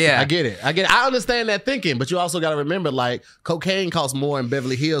 Yeah. I get it. I understand that thinking, but you also got to remember like cocaine costs more in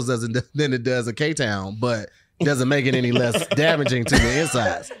Beverly Hills than it does in K-Town, but it doesn't make it any less damaging to the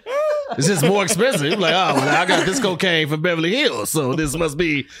insides. It's just more expensive. You're like, oh, well, I got this cocaine from Beverly Hills, so this must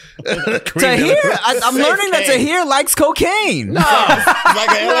be Tahir. I'm learning that Tahir likes cocaine. No,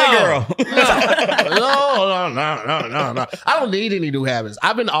 Like an LA girl. No. I don't need any new habits.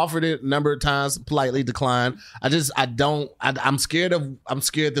 I've been offered it a number of times, politely declined. I'm scared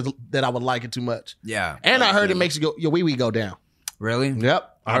that I would like it too much. Yeah. And I heard it makes your wee go down. Really? Yep.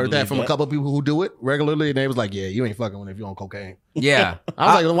 I heard that believe from that. a couple of people who do it regularly, and they was like, yeah, you ain't fucking with it if you're on cocaine. Yeah. I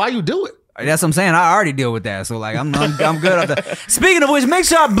was like, then why you do it? That's what I'm saying. I already deal with that. So like I'm good on that. Speaking of which, make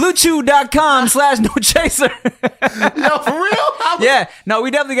sure bluechew.com/nochaser. Yo, for real? Yeah. No, we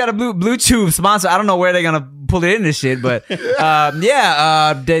definitely got a Blue Chew sponsor. I don't know where they're gonna pull it in this shit, but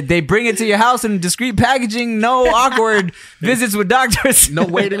they bring it to your house in discreet packaging, no awkward visits with doctors. No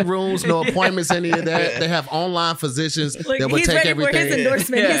waiting rooms, no appointments, any of that. They have online physicians Like, that will he's take ready everything. for his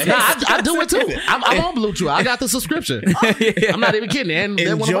endorsement. Yeah. His No, I do it too. I'm on Blue Chew. I got the subscription. I'm not even kidding. And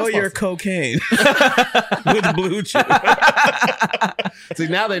they're one of my Enjoy your sponsors. cocaine with Blue Chew. See,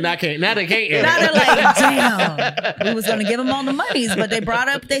 now they can't. Now they can't. Now they're like, damn, we was gonna give them all the monies, but they brought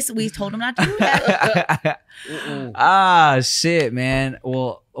up. We told them not to do that. Ah, shit, man.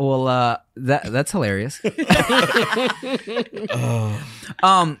 Well, that's hilarious. And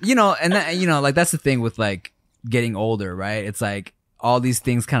like that's the thing with like getting older, right? It's like all these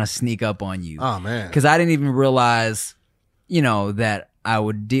things kind of sneak up on you. Oh man. Because I didn't even realize, that I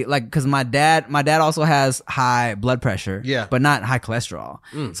would because my dad also has high blood pressure, but not high cholesterol.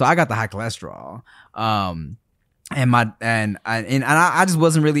 So I got the high cholesterol. And I just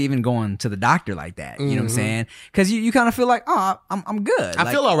wasn't really even going to the doctor like that. You know what I'm saying? Because you kind of feel like, oh, I'm good.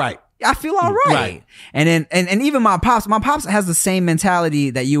 I feel all right. I feel all right. And then and even my pops has the same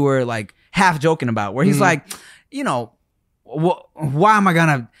mentality that you were like half joking about, where he's like, why am I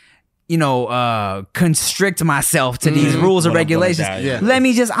gonna constrict myself to these rules or regulations?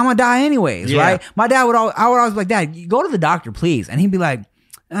 I'm gonna die anyways, right? My dad I would always be like, Dad, you go to the doctor, please. And he'd be like,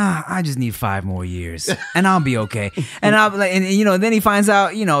 I just need 5 more years and I'll be okay. And I'll be like, and then he finds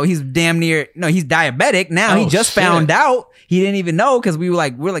out, he's damn near, he's diabetic now. He just found out. He didn't even know because we're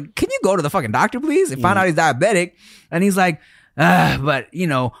like, can you go to the fucking doctor, please? And find out he's diabetic. And he's like, but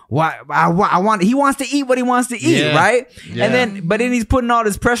why? He wants to eat what he wants to eat, right? Yeah. And then he's putting all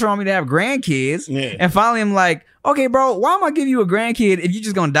this pressure on me to have grandkids. Yeah. And finally, I'm like, okay, bro, why am I give you a grandkid if you're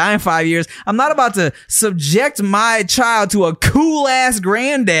just gonna die in 5 years? I'm not about to subject my child to a cool ass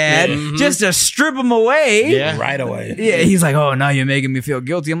granddad just to strip him away. Right away. Yeah, he's like, oh, now you're making me feel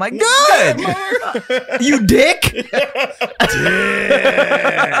guilty. I'm like, good, you dick.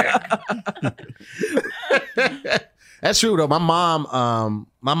 That's true though. My mom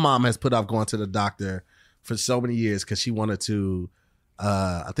has put off going to the doctor for so many years because she wanted to.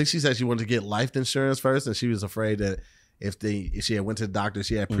 I think she said she wanted to get life insurance first, and she was afraid that if she had went to the doctor,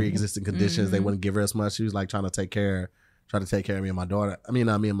 she had pre-existing conditions, they wouldn't give her as much. She was like trying try to take care of me and my daughter. I mean,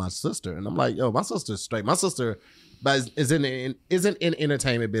 me and my sister. And I'm like, yo, my sister's straight. My sister isn't in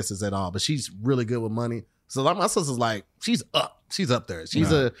entertainment business at all, but she's really good with money. So like my sister's like, she's up there.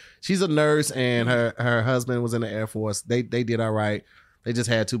 She's a nurse, and her husband was in the Air Force. They did all right. They just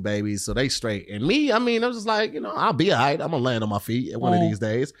had 2 babies, so they straight. And me, I mean, I was just like, I'll be all right. I'm gonna land on my feet one of these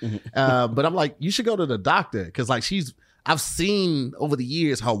days. But I'm like, you should go to the doctor, because like I've seen over the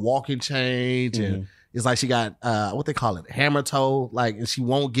years her walking change, and it's like she got what they call it, hammer toe, like, and she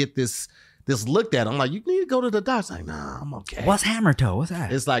won't get this looked at. I'm like, you need to go to the doctor. Like, nah, I'm okay. What's hammer toe? What's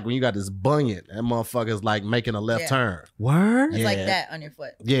that? It's like when you got this bunion, that motherfucker's like making a left turn. Word? It's like that on your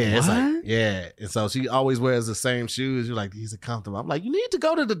foot. Yeah, it's like, yeah. And so she always wears the same shoes. You're like, these are comfortable. I'm like, you need to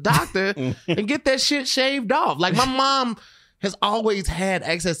go to the doctor and get that shit shaved off. Like, my mom has always had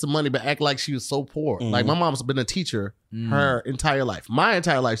access to money, but act like she was so poor. Like, my mom's been a teacher her entire life. My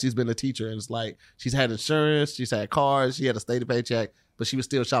entire life, she's been a teacher. And it's like, she's had insurance, she's had cars, she had a steady paycheck, but she was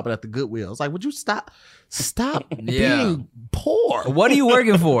still shopping at the Goodwill. It's like, would you stop being poor? What are you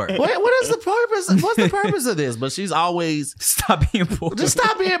working for? What is the purpose? What's the purpose of this? But she's always stop being poor. Just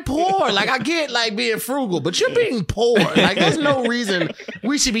stop being poor. Like, I get like being frugal, but you're being poor. Like, there's no reason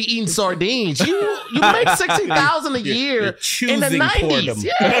we should be eating sardines. You make $60,000 a year in the 90s.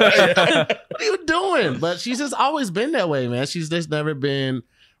 Yeah. What are you doing? But she's just always been that way, man. She's just never been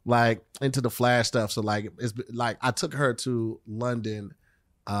like into the flash stuff. So like, it's like, I took her to London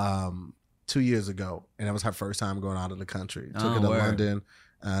 2 years ago, and that was her first time going out of the country. Took her to London,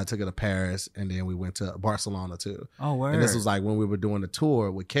 took her to Paris, and then we went to Barcelona too. Oh, word. And this was like when we were doing the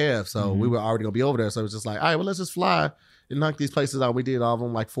tour with Kev, so we were already gonna be over there. So it was just like, all right, well, let's just fly and knock these places out. We did all of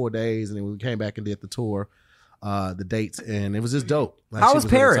them like 4 days, and then we came back and did the tour, the dates, and it was just dope. Like, how was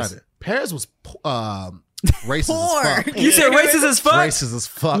Paris? Really Paris was racist as fuck. You said racist as fuck? Racist as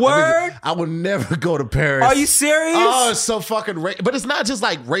fuck. Word? I would never go to Paris. Are you serious? Oh, it's so fucking but it's not just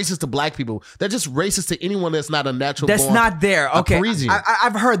like racist to black people. They're just racist to anyone that's not a natural that's born not there. Okay. Parisian.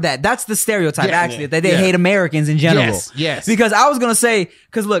 I've heard that. That's the stereotype, Yeah. actually, that they hate Americans in general. Yes. Because I was gonna say,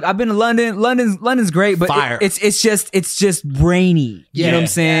 because look, I've been to London. London's great, but Fire. it's just rainy. You know what I'm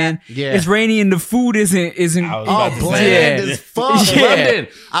saying? Yeah. It's rainy and the food isn't about to bland Yeah. as fuck. Yeah. London.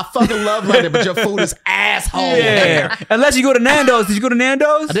 I fucking love London, but your food is asshole. Yeah. Unless you go to Nando's. Did you go to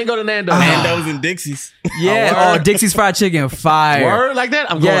Nando's? I didn't go to Nando's. Nando's and Dixie's. Yeah. Oh, Dixie's fried chicken, fire. Word like that?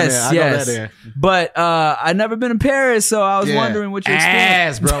 I'm going there. I go there. But I've never been in Paris, so I was wondering what your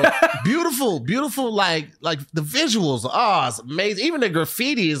experience. Ass, bro. beautiful. Like the visuals. Oh, it's amazing. Even the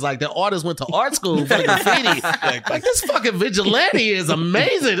graffiti is like the artists went to art school for the graffiti. like this fucking vigilante is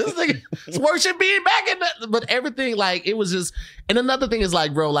amazing. This nigga, it's worship being back in the, but everything like it was just. And another thing is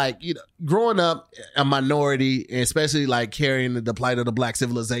like, bro, like, you know, growing up a minority, and especially like carrying the plight of the black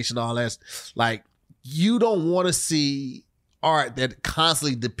civilization, all that, like, you don't want to see art that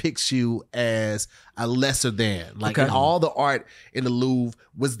constantly depicts you as a lesser than. Like, and all the art in the Louvre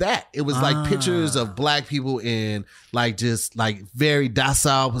was that. It was like pictures of black people in like just like very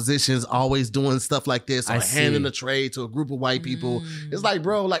docile positions, always doing stuff like this, or handing a tray to a group of white people. It's like,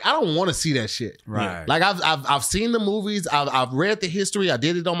 bro, like, I don't want to see that shit. Right. Like, I've seen the movies, I've read the history, I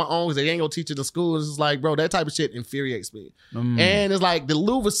did it on my own because they ain't gonna teach it in school. It's just like, bro, that type of shit infuriates me. And it's like the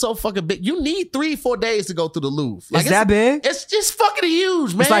Louvre is so fucking big. You need 3-4 days to go through the Louvre. Like, Is that big? It's just fucking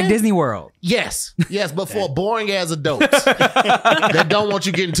huge, man. It's like Disney World. Yes, but for boring ass adults that don't want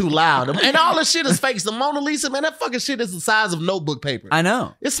you getting too loud. And all this shit is fake. The Mona Lisa, man, that fucking shit is the size of notebook paper. I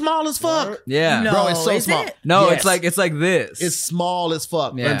know. It's small as fuck. Yeah. No, Bro, it's so is small. it? No, Yes. it's like this. It's small as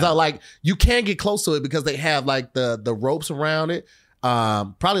fuck. Yeah. And so, like, you can't get close to it because they have like the ropes around it.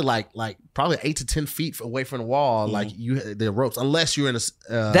 Probably like 8 to 10 feet away from the wall. Like the ropes, unless you're in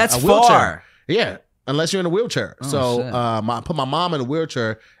That's a wheelchair. far. Yeah. Unless you're in a wheelchair. Oh, So shit. I put my mom in a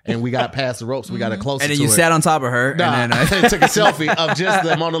wheelchair and we got past the ropes. We got it closer And then to you it. sat on top of her. Nah, And then I took a selfie of just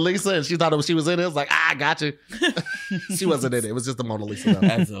the Mona Lisa, and she thought she was in it. I was like, I got you. She wasn't in it. It was just the Mona Lisa. Though.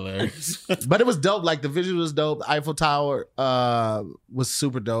 That's hilarious. But it was dope. Like, the visual was dope. The Eiffel Tower was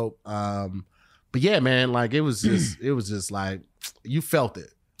super dope. But yeah, man, like, it was just like, you felt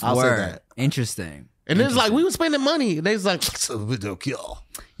it. I'll say that. Interesting. And then it's like, we were spending money. And they was like, so we don't kill.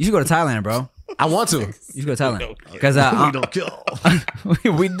 You should go to Thailand, bro. I want to. You should go to Thailand. Because We don't kill.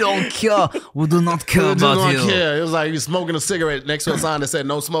 we don't kill. We do not care Just about don't you. care. It was like you smoking a cigarette next to a sign that said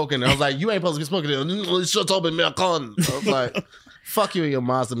no smoking. And I was like, you ain't supposed to be smoking it. Shut up and me a con. I was like, fuck you and your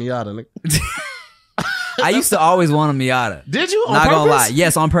Mazda Miata, nigga. I used to always want a Miata. Did you? On Not purpose? gonna lie.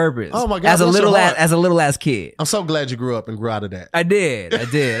 Yes, on purpose. Oh my God, As a bless your little heart. as a little ass kid. I'm so glad you grew up and grew out of that. I did.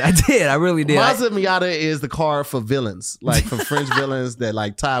 I really did. Mazda Miata is the car for villains, like for French villains that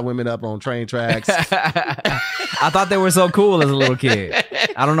like tie women up on train tracks, I thought they were so cool as a little kid.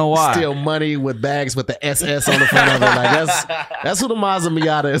 I don't know why. steal money with bags with the SS on the front of it. Like that's who the Mazda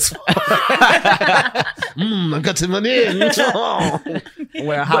Miata is for. I got your money.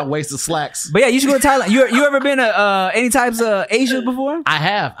 Wear high waisted slacks. But yeah, you should go to Thailand. You ever been to any types of Asia before? I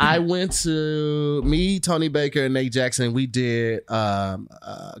have. I went to me, Tony Baker, and Nate Jackson. We did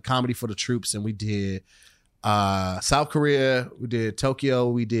comedy for the troops, and we did South Korea. We did Tokyo.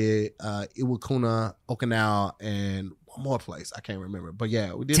 We did Iwakuna, Okinawa, and one more place. I can't remember. But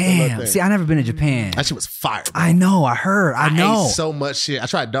yeah, we did. Damn. See, I never been to Japan. That shit was fire. Bro. I know. I heard. I know. ate so much shit. I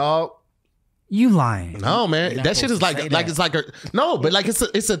tried dog. You lying? No, man. That shit is like it's like a no, but like it's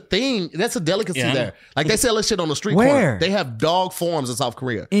a thing. That's a delicacy there. Like they sell this shit on the street corner. Where? They have dog farms in South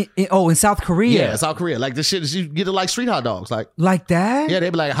Korea. In South Korea. Yeah, South Korea. Like this shit is you get it like street hot dogs. Like that? Yeah, they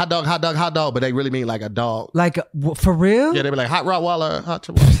be like hot dog, but they really mean like a dog. Like for real? Yeah, they be like hot Rottweiler, hot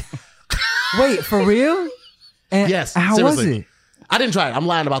Chihuahua. Wait, for real? And Yes. How seriously. was it? I didn't try it. I'm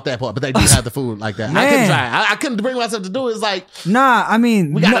lying about that part, but they do have the food like that. I Man. couldn't try it. I couldn't bring myself to do it. It's like, Nah, I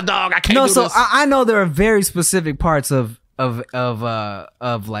mean, we got a dog. I can't no. do So this. I know there are very specific parts of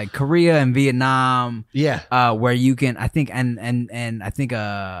like Korea and Vietnam. Yeah. Where you can, I think, and I think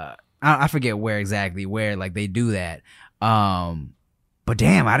I forget where exactly where like they do that. But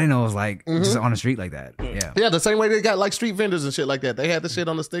damn, I didn't know it was like just on the street like that. Yeah. Yeah, the same way they got like street vendors and shit like that. They had the shit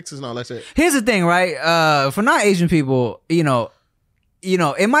on the sticks and all that shit. Here's the thing, right? For not Asian people,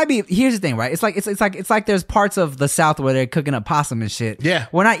 it might be. Here's the thing, right? It's like there's parts of the South where they're cooking up possum and shit. Yeah.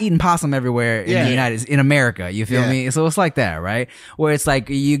 We're not eating possum everywhere in America. You feel me? So it's like that, right? Where it's like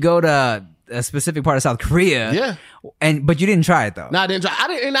you go to a specific part of South Korea. Yeah. But you didn't try it though. No, I didn't try. I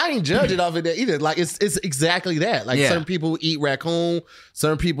didn't judge it off of that either. Like it's exactly that. Like certain people eat raccoon,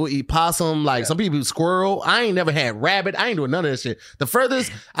 certain people eat possum. Like some people eat squirrel. I ain't never had rabbit. I ain't doing none of that shit. The furthest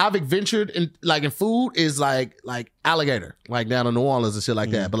I've ventured in food is like alligator, like down in New Orleans and shit like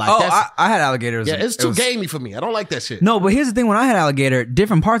that. But like I had alligators. yeah, it's too gamey for me. I don't like that shit. No, but here's the thing: when I had alligator,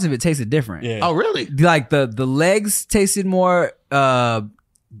 different parts of it tasted different. Yeah. Oh really? Like the legs tasted more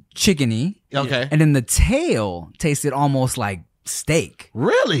chickeny. Okay. And then the tail tasted almost like steak.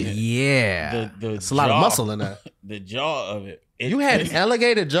 Really? Yeah. It's a lot of muscle in that. The jaw of it. You had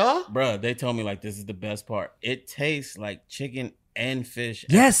alligator jaw? Bruh, they told me like this is the best part. It tastes like chicken and fish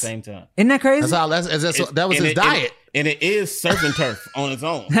at Yes. the same time. Isn't that crazy? That was his diet. And it is surf and turf on its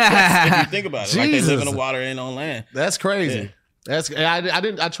own. If you think about it. Like they live in Jesus. the water and on land. That's crazy.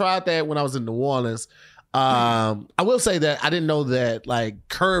 I tried that when I was in New Orleans. I will say that I didn't know that like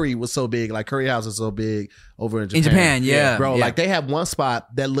curry was so big, like curry house is so big over in Japan. In Japan, yeah. Bro, yeah. like they have one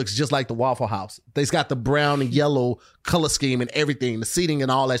spot that looks just like the Waffle House. They've got the brown and yellow color scheme and everything. The seating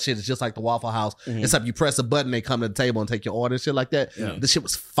and all that shit is just like the Waffle House. Except you press a button, they come to the table and take your order and shit like that. Yeah. This shit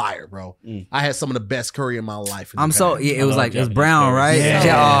was fire, bro. I had some of the best curry in my life. It was brown, right? Yeah.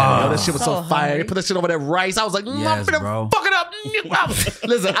 Yeah. Yo, that shit was so fire. They put that shit over that rice. I was like, I'm Yes, finna bro. fuck it up.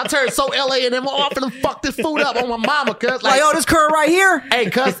 Listen, I turned so LA and them I'm finna fuck this food up on my mama, cuz. Like, oh, this curry right here. Hey,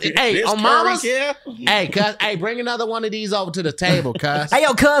 cuz. Hey, This on curry, mamas. yeah. Hey, cuz. Hey, bring another one of these over to the table, cuz. Hey,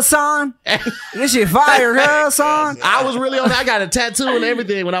 yo, cuz son. This shit fire, cuz son. I was really on that. I got a tattoo and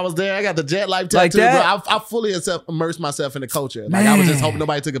everything when I was there. I got the Jet Life tattoo, Like that? bro. I fully immersed myself in the culture. Like, I was just Man. hoping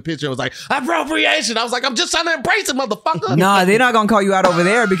nobody took a picture and was like, appropriation. I was like, I'm just trying to embrace it, motherfucker. Nah, they're not gonna call you out over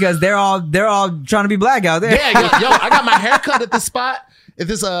there because they're all trying to be black out there. Yeah, yo, I got my hair cut at this spot. At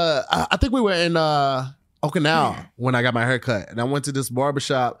this, I think we were in Okinawa when I got my hair cut, and I went to this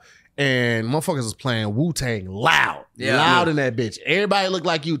barbershop, and motherfuckers was playing Wu-Tang loud in that bitch. Everybody looked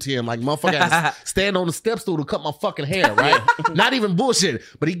like you, Tim. Like motherfucker had to stand on the step stool to cut my fucking hair, right? Not even bullshit,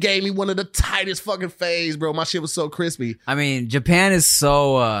 but he gave me one of the tightest fucking fades, bro. My shit was so crispy. I mean, Japan is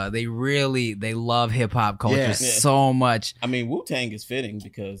so they love hip hop culture so much. I mean, Wu-Tang is fitting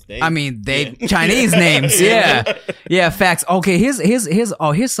because they Chinese names. Yeah, facts. Okay,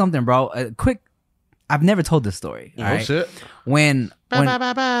 here's something, bro. A quick. I've never told this story. All right? Shit. When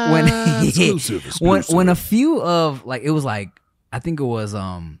Exclusive. a few of like it was like I think it was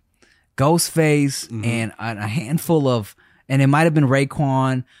Ghostface and a handful of and it might have been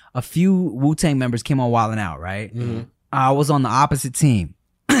Raekwon. A few Wu-Tang members came on Wildin' Out, right? I was on the opposite team,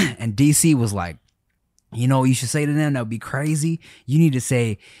 and DC was like, you know, what you should say to them that would be crazy. You need to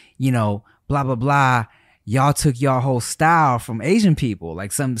say, you know, blah blah blah. Y'all took your whole style from Asian people,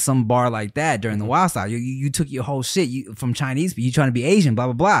 like some bar like that during the Wild Style. You took your whole shit from Chinese people. You trying to be Asian, blah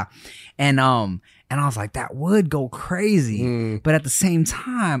blah blah, and And I was like, that would go crazy. But at the same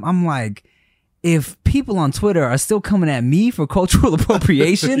time, I'm like, if people on Twitter are still coming at me for cultural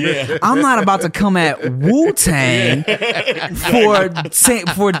appropriation, I'm not about to come at Wu-Tang for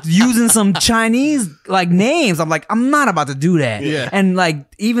using some Chinese like names. I'm like, I'm not about to do that. Yeah. And like,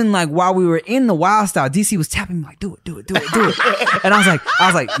 even like while we were in the Wild Style, DC was tapping me like, do it. And I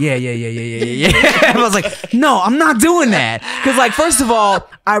was like, yeah. I was like, no, I'm not doing that. Cause like, first of all,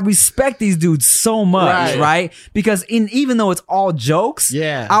 I respect these dudes so much, right? Because even though it's all jokes,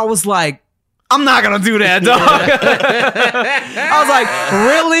 I was like, I'm not gonna do that, dog. I was like,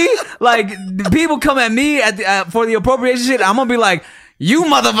 really? Like, people come at me for the appropriation shit. I'm gonna be like, you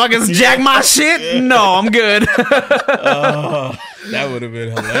motherfuckers jack my shit? No, I'm good. That would have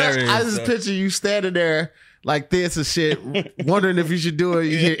been hilarious. I just picture you standing there like this and shit, wondering if you should do it.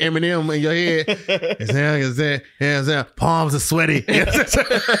 You hear Eminem in your head. His palms are sweaty. He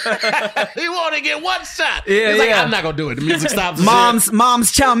want to get one shot. Yeah, He's like, I'm not gonna do it. The music stops.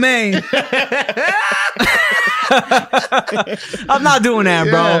 Mom's chow mein. I'm not doing that,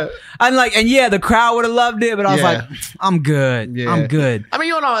 bro. I'm like, and the crowd would have loved it, but I was like, I'm good. Yeah. I'm good. I mean,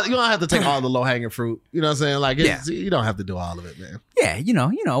 you don't have to take all the low hanging fruit. You know what I'm saying? Like, you don't have to do all of it, man. Yeah,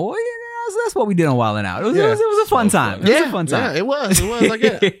 that's what we did on Wildin' Out. It was a fun time. It was a fun time. Yeah, it was like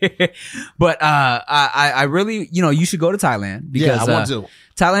that. But I really, you should go to Thailand because I want to.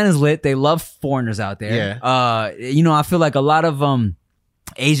 Thailand is lit. They love foreigners out there. Yeah. I feel like a lot of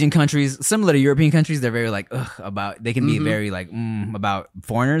Asian countries, similar to European countries, they're very like they can be very like about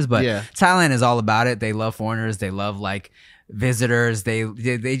foreigners, but Thailand is all about it. They love foreigners. They love like visitors. They're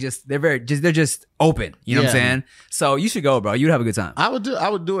just open. You know what I'm saying? So you should go, bro. You'd have a good time. I would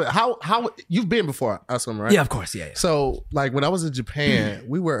do it. How you've been before us, right? Yeah, of course. Yeah. So like when I was in Japan,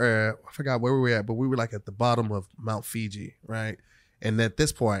 we were I forgot where we were at, but we were like at the bottom of Mount Fiji, right? And at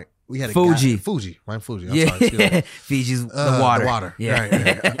this point, we had Fuji. Mount Fuji. I'm sorry. Fiji's the water. The water.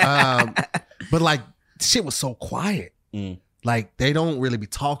 Yeah. Right. But like shit was so quiet. Like they don't really be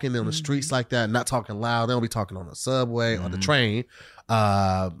talking on the streets like that, not talking loud. They don't be talking on the subway or the train.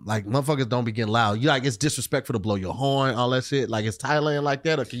 Like motherfuckers don't be getting loud. You like it's disrespectful to blow your horn, all that shit. Like is Thailand like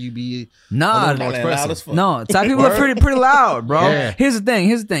that, or can you be more expressive? No, Thai people are pretty loud, bro. Yeah. Here's the thing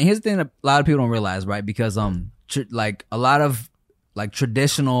that a lot of people don't realize, right? Because like a lot of like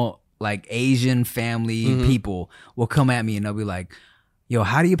traditional like Asian family people will come at me and they'll be like, yo,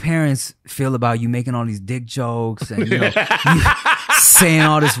 how do your parents feel about you making all these dick jokes and you saying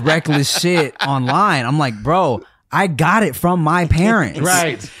all this reckless shit online? I'm like, bro, I got it from my parents.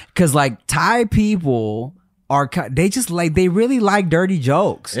 Right. Cause like Thai people they really like dirty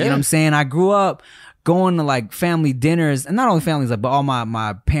jokes. You know what I'm saying? I grew up going to like family dinners, and not only families, like, but all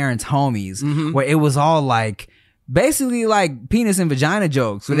my parents' homies, where it was all like basically like penis and vagina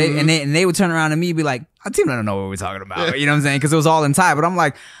jokes. Where they would turn around to me and be like, I don't know what we're talking about. You know what I'm saying? Because it was all in Thai. But I'm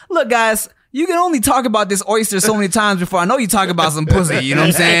like, look, guys, you can only talk about this oyster so many times before I know you talk about some pussy. You know what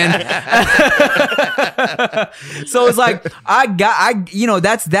I'm saying? So it's like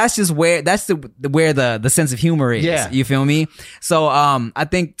that's just where where the sense of humor is. Yeah. You feel me? So I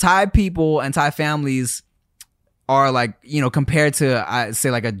think Thai people and Thai families are like, compared to I say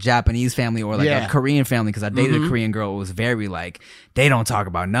like a Japanese family or like a Korean family, because I dated a Korean girl. It was very like they don't talk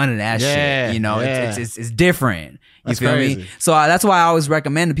about none of that shit. It's different. You feel me? So that's why I always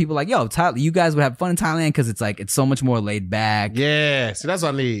recommend to people like, yo, you guys would have fun in Thailand because it's like it's so much more laid back. Yeah, see, that's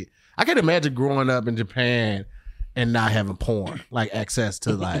what I need. I can imagine growing up in Japan and not having porn, like access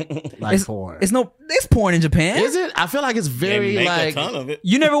to like porn. It's porn in Japan. Is it? I feel like it's very they make like a ton of it.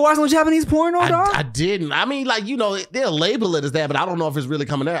 You never watched no Japanese porn, dog? I didn't. I mean, like, they'll label it as that, but I don't know if it's really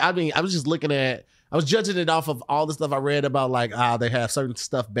coming there. I mean, I was just I was judging it off of all the stuff I read about, like how they have certain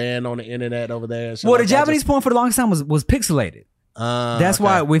stuff banned on the internet over there. Well, the Japanese porn for the longest time was pixelated. That's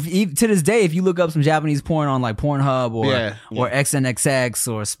why to this day, if you look up some Japanese porn on like Pornhub or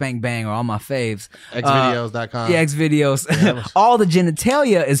XNXX or Spank Bang or all my faves, xvideos.com. Xvideos, all the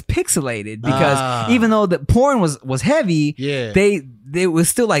genitalia is pixelated because even though the porn was heavy, they was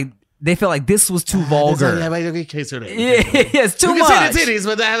still like they felt like this was too vulgar. It's too much. You can see the titties,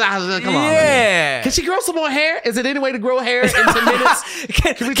 but come on. Yeah. Can she grow some more hair? Is it any way to grow hair in 10 minutes?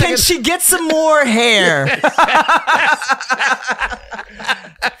 Can she get some more hair?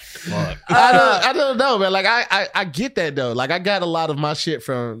 I don't know, man. Like I get that though. Like I got a lot of my shit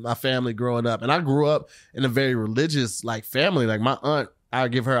from my family growing up, and I grew up in a very religious like family. Like my aunt, I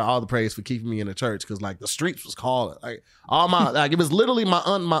give her all the praise for keeping me in the church because like the streets was calling. Like all my like it was literally my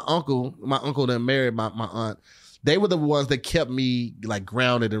aunt, and my uncle that married my aunt. they were the ones that kept me like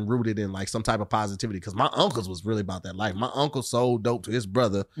grounded and rooted in like some type of positivity. Because my uncles was really about that life. My uncle sold dope to his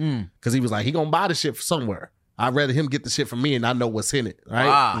brother because he was like, he gonna buy the shit from somewhere. I'd rather him get the shit from me and I know what's in it, right?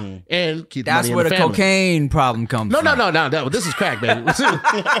 Ah. And keep the That's money where in the family. cocaine problem comes from. No. This is crack, baby.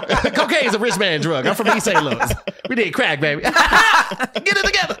 Cocaine is a rich man drug. I'm from East St. Louis. We did crack, baby. Get it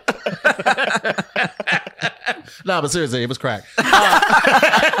together. No, but seriously, it was crack.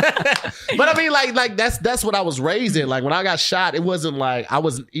 But I mean, like that's what I was raised in. Like when I got shot, it wasn't like I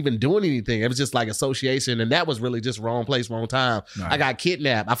wasn't even doing anything. It was just like association, and that was really just wrong place, wrong time. Right. I got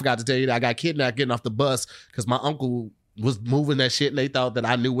kidnapped. I forgot to tell you that I got kidnapped getting off the bus because my uncle was moving that shit, and they thought that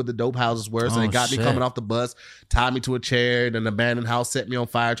I knew where the dope houses were, so they got me coming off the bus, tied me to a chair in an abandoned house, set me on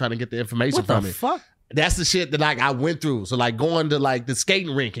fire, trying to get the information from me. What the fuck? That's the shit that like I went through. So like going to like the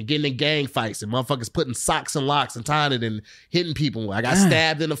skating rink and getting in gang fights and motherfuckers putting socks and locks and tying it and hitting people. I got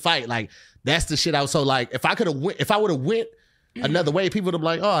stabbed in a fight. Like that's the shit I was so like if I would have went another way, people would have been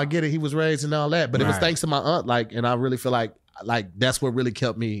like, oh, I get it. He was raised and all that. But it was thanks to my aunt. Like, and I really feel like that's what really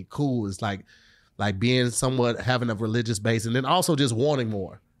kept me cool is like being somewhat having a religious base and then also just wanting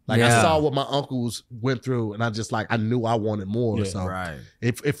more. Like I saw what my uncles went through and I just like I knew I wanted more. Yeah, so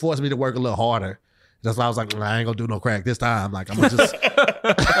it forced me to work a little harder. That's why I was like, I ain't gonna do no crack this time. Like I'm gonna just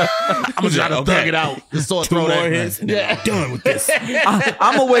try to thug it out. Just sort of throw that. I'm done with this.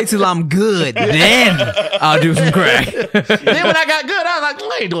 I'm gonna wait till I'm good, then I'll do some crack. Then when I got good, I was like,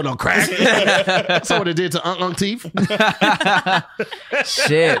 I ain't doing no crack. That's what it did to Unc Teeth.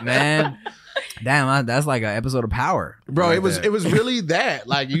 Shit, man. Damn, that's like an episode of Power, bro. Right it was really that.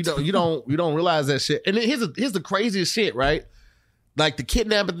 Like you don't realize that shit. And then here's the craziest shit, right? Like the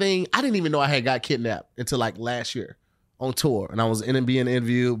kidnapping thing, I didn't even know I had got kidnapped until like last year on tour, and I was being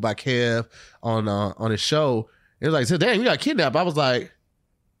interviewed by Kev on his show. It was like, so damn, you got kidnapped. I was like,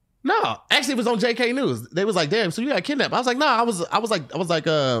 no, actually, it was on JK News. They was like, damn, so you got kidnapped. I was like, no, I was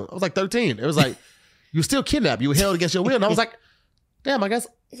like 13. It was like, you were still kidnapped. You were held against your will, and I was like, damn, I guess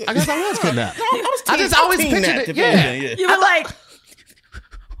I was kidnapped. I just always pictured it. Yeah, you were like.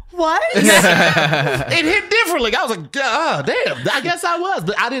 What? It hit differently. I was like, damn, I guess I was.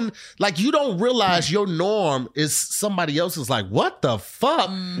 But I didn't, like, you don't realize your norm is somebody else's, like, what the fuck?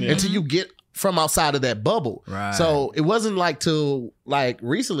 Until you get from outside of that bubble. Right. So it wasn't like till, like,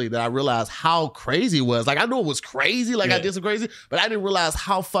 recently that I realized how crazy it was. Like, I knew it was crazy, like, I did some crazy, but I didn't realize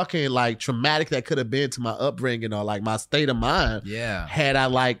how fucking, like, traumatic that could have been to my upbringing or, like, my state of mind. Yeah. Had I,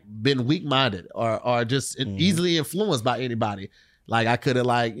 like, been weak-minded or just easily influenced by anybody. Like I could have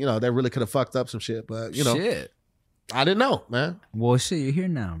that really could have fucked up some shit, but shit. I didn't know, man. Well, shit, you're here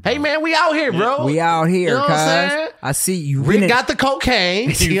now, bro. Hey, man, we out here, bro. We out here, you know what I'm saying? I see you. We got the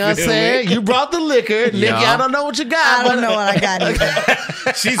cocaine. You know what I'm saying? You brought the liquor. Nikki, I don't know what you got. I don't know what I got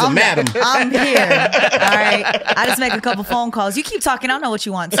either. She's a madam. I'm here. All right. I just make a couple phone calls. You keep talking. I don't know what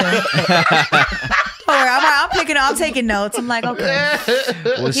you want, sir. Don't worry. I'm taking notes. I'm like, okay.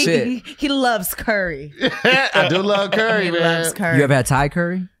 Well, shit. He loves curry. I do love curry, man. Loves curry. You ever had Thai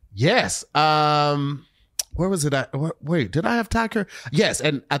curry? Yes. Where was it at? Wait, did I have Thai curry? Yes,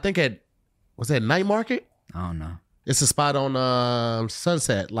 and I think was that Night Market? I don't know. It's a spot on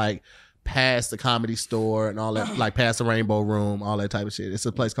Sunset, like past the Comedy Store and all that, like past the Rainbow Room, all that type of shit. It's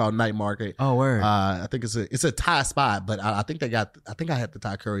a place called Night Market. Oh, word. I think it's a Thai spot, but I think I had the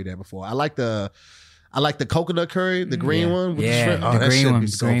Thai curry there before. I like the coconut curry, the green one with the shrimp. Oh, that shit be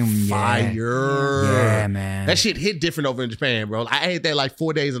so fire. Yeah, man. That shit hit different over in Japan, bro. I ate that like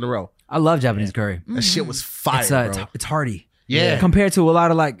 4 days in a row. I love Japanese curry. That shit was fire, bro. It's hearty. Yeah. Compared to a lot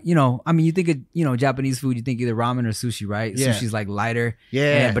of you think of, Japanese food, you think either ramen or sushi, right? Yeah. Sushi's like lighter.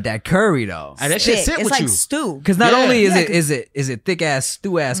 Yeah. But that curry though. And that shit sit with you. It's like you. stew. Because not only is it thick ass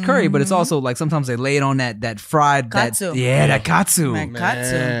stew ass curry, but it's also like sometimes they lay it on that fried katsu. that katsu. Man,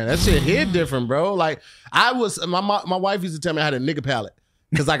 that shit hit different, bro. Like I was my wife used to tell me I had a nigga palate.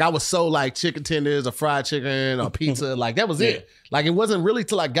 Cause like I was so like chicken tenders or fried chicken or pizza, like that was it. Like it wasn't really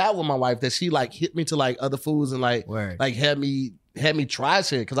till I got with my wife that she like hit me to like other foods and like had me try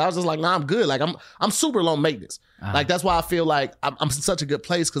shit. Cause I was just like, nah, I'm good. Like I'm super low maintenance. Like that's why I feel like I'm in such a good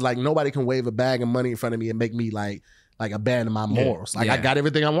place. Cause like nobody can wave a bag of money in front of me and make me like abandon my morals. Like I got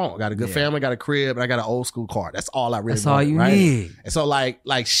everything I want. I got a good family, got a crib, and I got an old school car. That's all I really want. That's all you need. And so like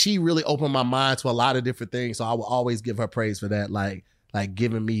she really opened my mind to a lot of different things. So I will always give her praise for that. Like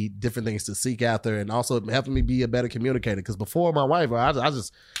giving me different things to seek after and also helping me be a better communicator. Because before my wife,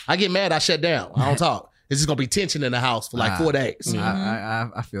 I get mad, I shut down. I don't talk. it's just gonna be tension in the house for like 4 days.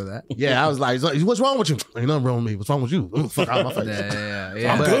 I feel that. Yeah, I was like, what's wrong with you? Ain't nothing wrong with me. What's wrong with you? Fuck out my face.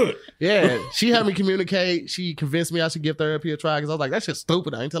 Yeah. I'm good. Yeah, she had me communicate. She convinced me I should give therapy a try because I was like, that shit's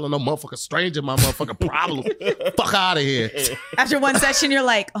stupid. I ain't telling no motherfucking stranger my motherfucking problems. Fuck out of here. After one session, you're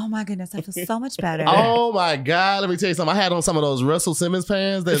like, oh my goodness, I feel so much better. Oh my God. Let me tell you something. I had on some of those Russell Simmons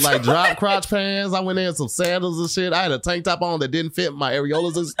pants that like drop crotch pants. I went in some sandals and shit. I had a tank top on that didn't fit. My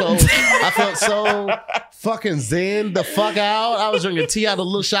areolas exposed. I felt so fucking zen the fuck out. I was drinking tea out of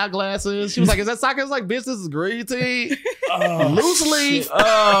little shot glasses. She was like, is that sake? I was like, bitch, this is green tea. Loose leaf.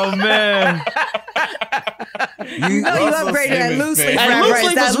 Oh man. You upgraded that loose leaf. Hey, loose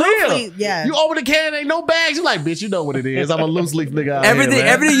leaf was real. Leaf, yeah. You open the can, ain't no bags. You like, bitch, you know what it is. I'm a loose leaf nigga out Everything here,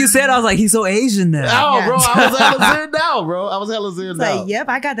 man. everything you said, I was like, he's so Asian now. Oh, Yeah. bro, I was hella zen now, bro. I was hella zen It's now. like, yep,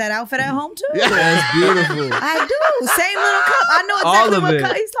 I got that outfit at home too. That's beautiful. I do. Same little cup. I know All exactly of what it.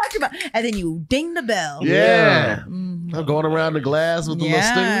 cup he's talking about. And then you ding the bell. Yeah. I'm going around the glass with the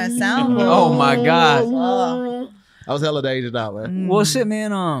Yeah, little sound stick. Oh my God. Oh. I was hella Asian out, man. Well, shit,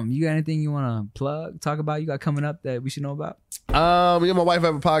 man. You got anything you want to plug, talk about? You got coming up that we should know about? Me and my wife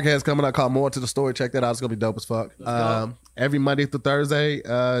have a podcast coming out called More to the Story. Check that out. It's gonna be dope as fuck. Every Monday through Thursday,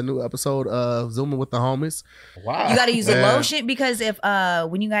 new episode of Zooming with the Homies. Wow. You got to use a Yeah. lotion because if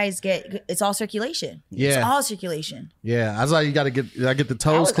when you guys get, it's all circulation. Yeah. It's all circulation. Yeah, that's why you gotta get. I get the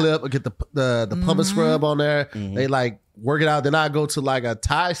toes clip, I get the pumice scrub on there. They like work it out. Then I go to like a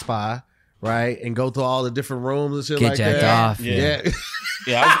Thai spa, right, and go through all the different rooms and shit Get like jacked that. off. Yeah. Yeah.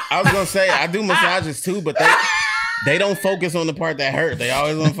 Yeah, I was gonna say I do massages too, but they don't focus on the part that hurt. They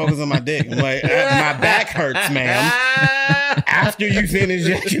always want to focus on my dick. I'm like, my back hurts, ma'am. After you finish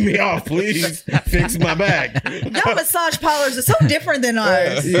jacking me off, please fix my back. Y'all massage parlors are so different than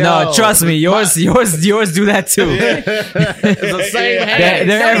ours. No, trust me. Yours do that too. It's the same hand.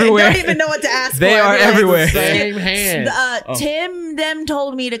 They're everywhere. Don't even know what to ask They for. are I'd be like, everywhere. Same hand. Tim them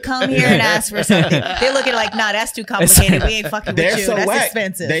told me to come here and ask for something. They look at it like, nah, that's too complicated. We ain't fucking They're with you. so That's whack.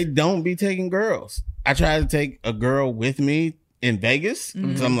 expensive. They don't be taking girls. I tried to take a girl with me in Vegas.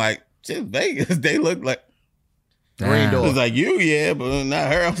 So I'm like, shit, Vegas. They look like Green it door. was like you, yeah, but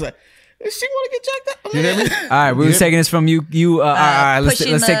not her. I was like, does she want to get checked up? You hear me? All right, we were taking this from you. All right, let's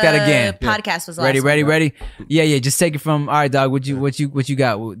Pushing take that the again. Podcast was last Ready. one. Yeah. Just take it from. All right, dog. What you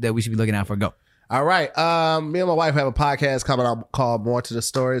got that we should be looking out for? Go. All right. Me and my wife have a podcast coming out called More to the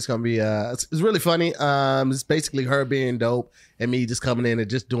Story. It's gonna be it's really funny. It's basically her being dope and me just coming in and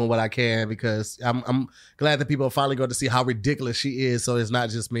just doing what I can because I'm glad that people are finally going to see how ridiculous she is. So it's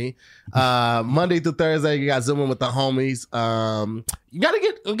not just me. Monday through Thursday, you got Zooming with the Homies. You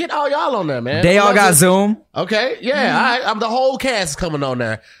gotta get all y'all on there, man. They all got Zoom. Okay, yeah, all right. The whole cast is coming on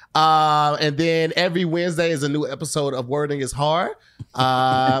there. And then every Wednesday is a new episode of Wording is Hard.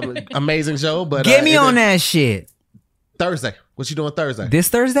 Amazing show, but Get me and on then that shit. Thursday. What you doing Thursday? This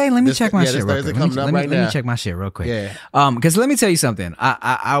Thursday? Let me This- check my yeah, shit this real Thursday quick. coming up right Let now. me check my shit real quick. Yeah. Because let me tell you something.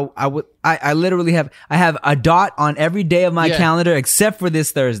 I literally have a dot on every day of my Yeah. calendar except for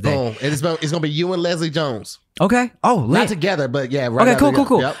this Thursday. Boom. And it's gonna be you and Leslie Jones. Okay. Oh, Not lit. together, but yeah. Right Okay, after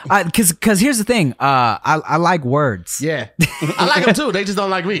cool. Yep. Because here's the thing. I like words. Yeah. I like them too. They just don't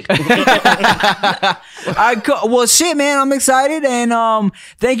like me. Well, shit, man. I'm excited, and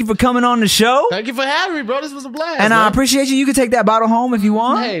thank you for coming on the show. Thank you for having me, bro. This was a blast. And I man. appreciate you. You can take that bottle home if you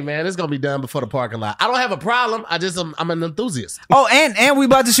want. Hey, man, it's gonna be done before the parking lot. I don't have a problem. I'm an enthusiast. Oh, and we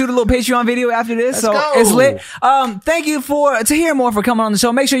about to shoot a little Patreon video after this, so go. it's lit. Thank you to hear more for coming on the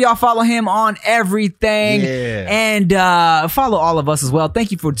show. Make sure y'all follow him on everything, Yeah. and follow all of us as well.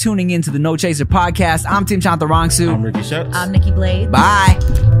 Thank you for tuning in to the No Chaser podcast. I'm Tim Chantarangsu. I'm Ricky Shucks. I'm Nikki Blades. Bye.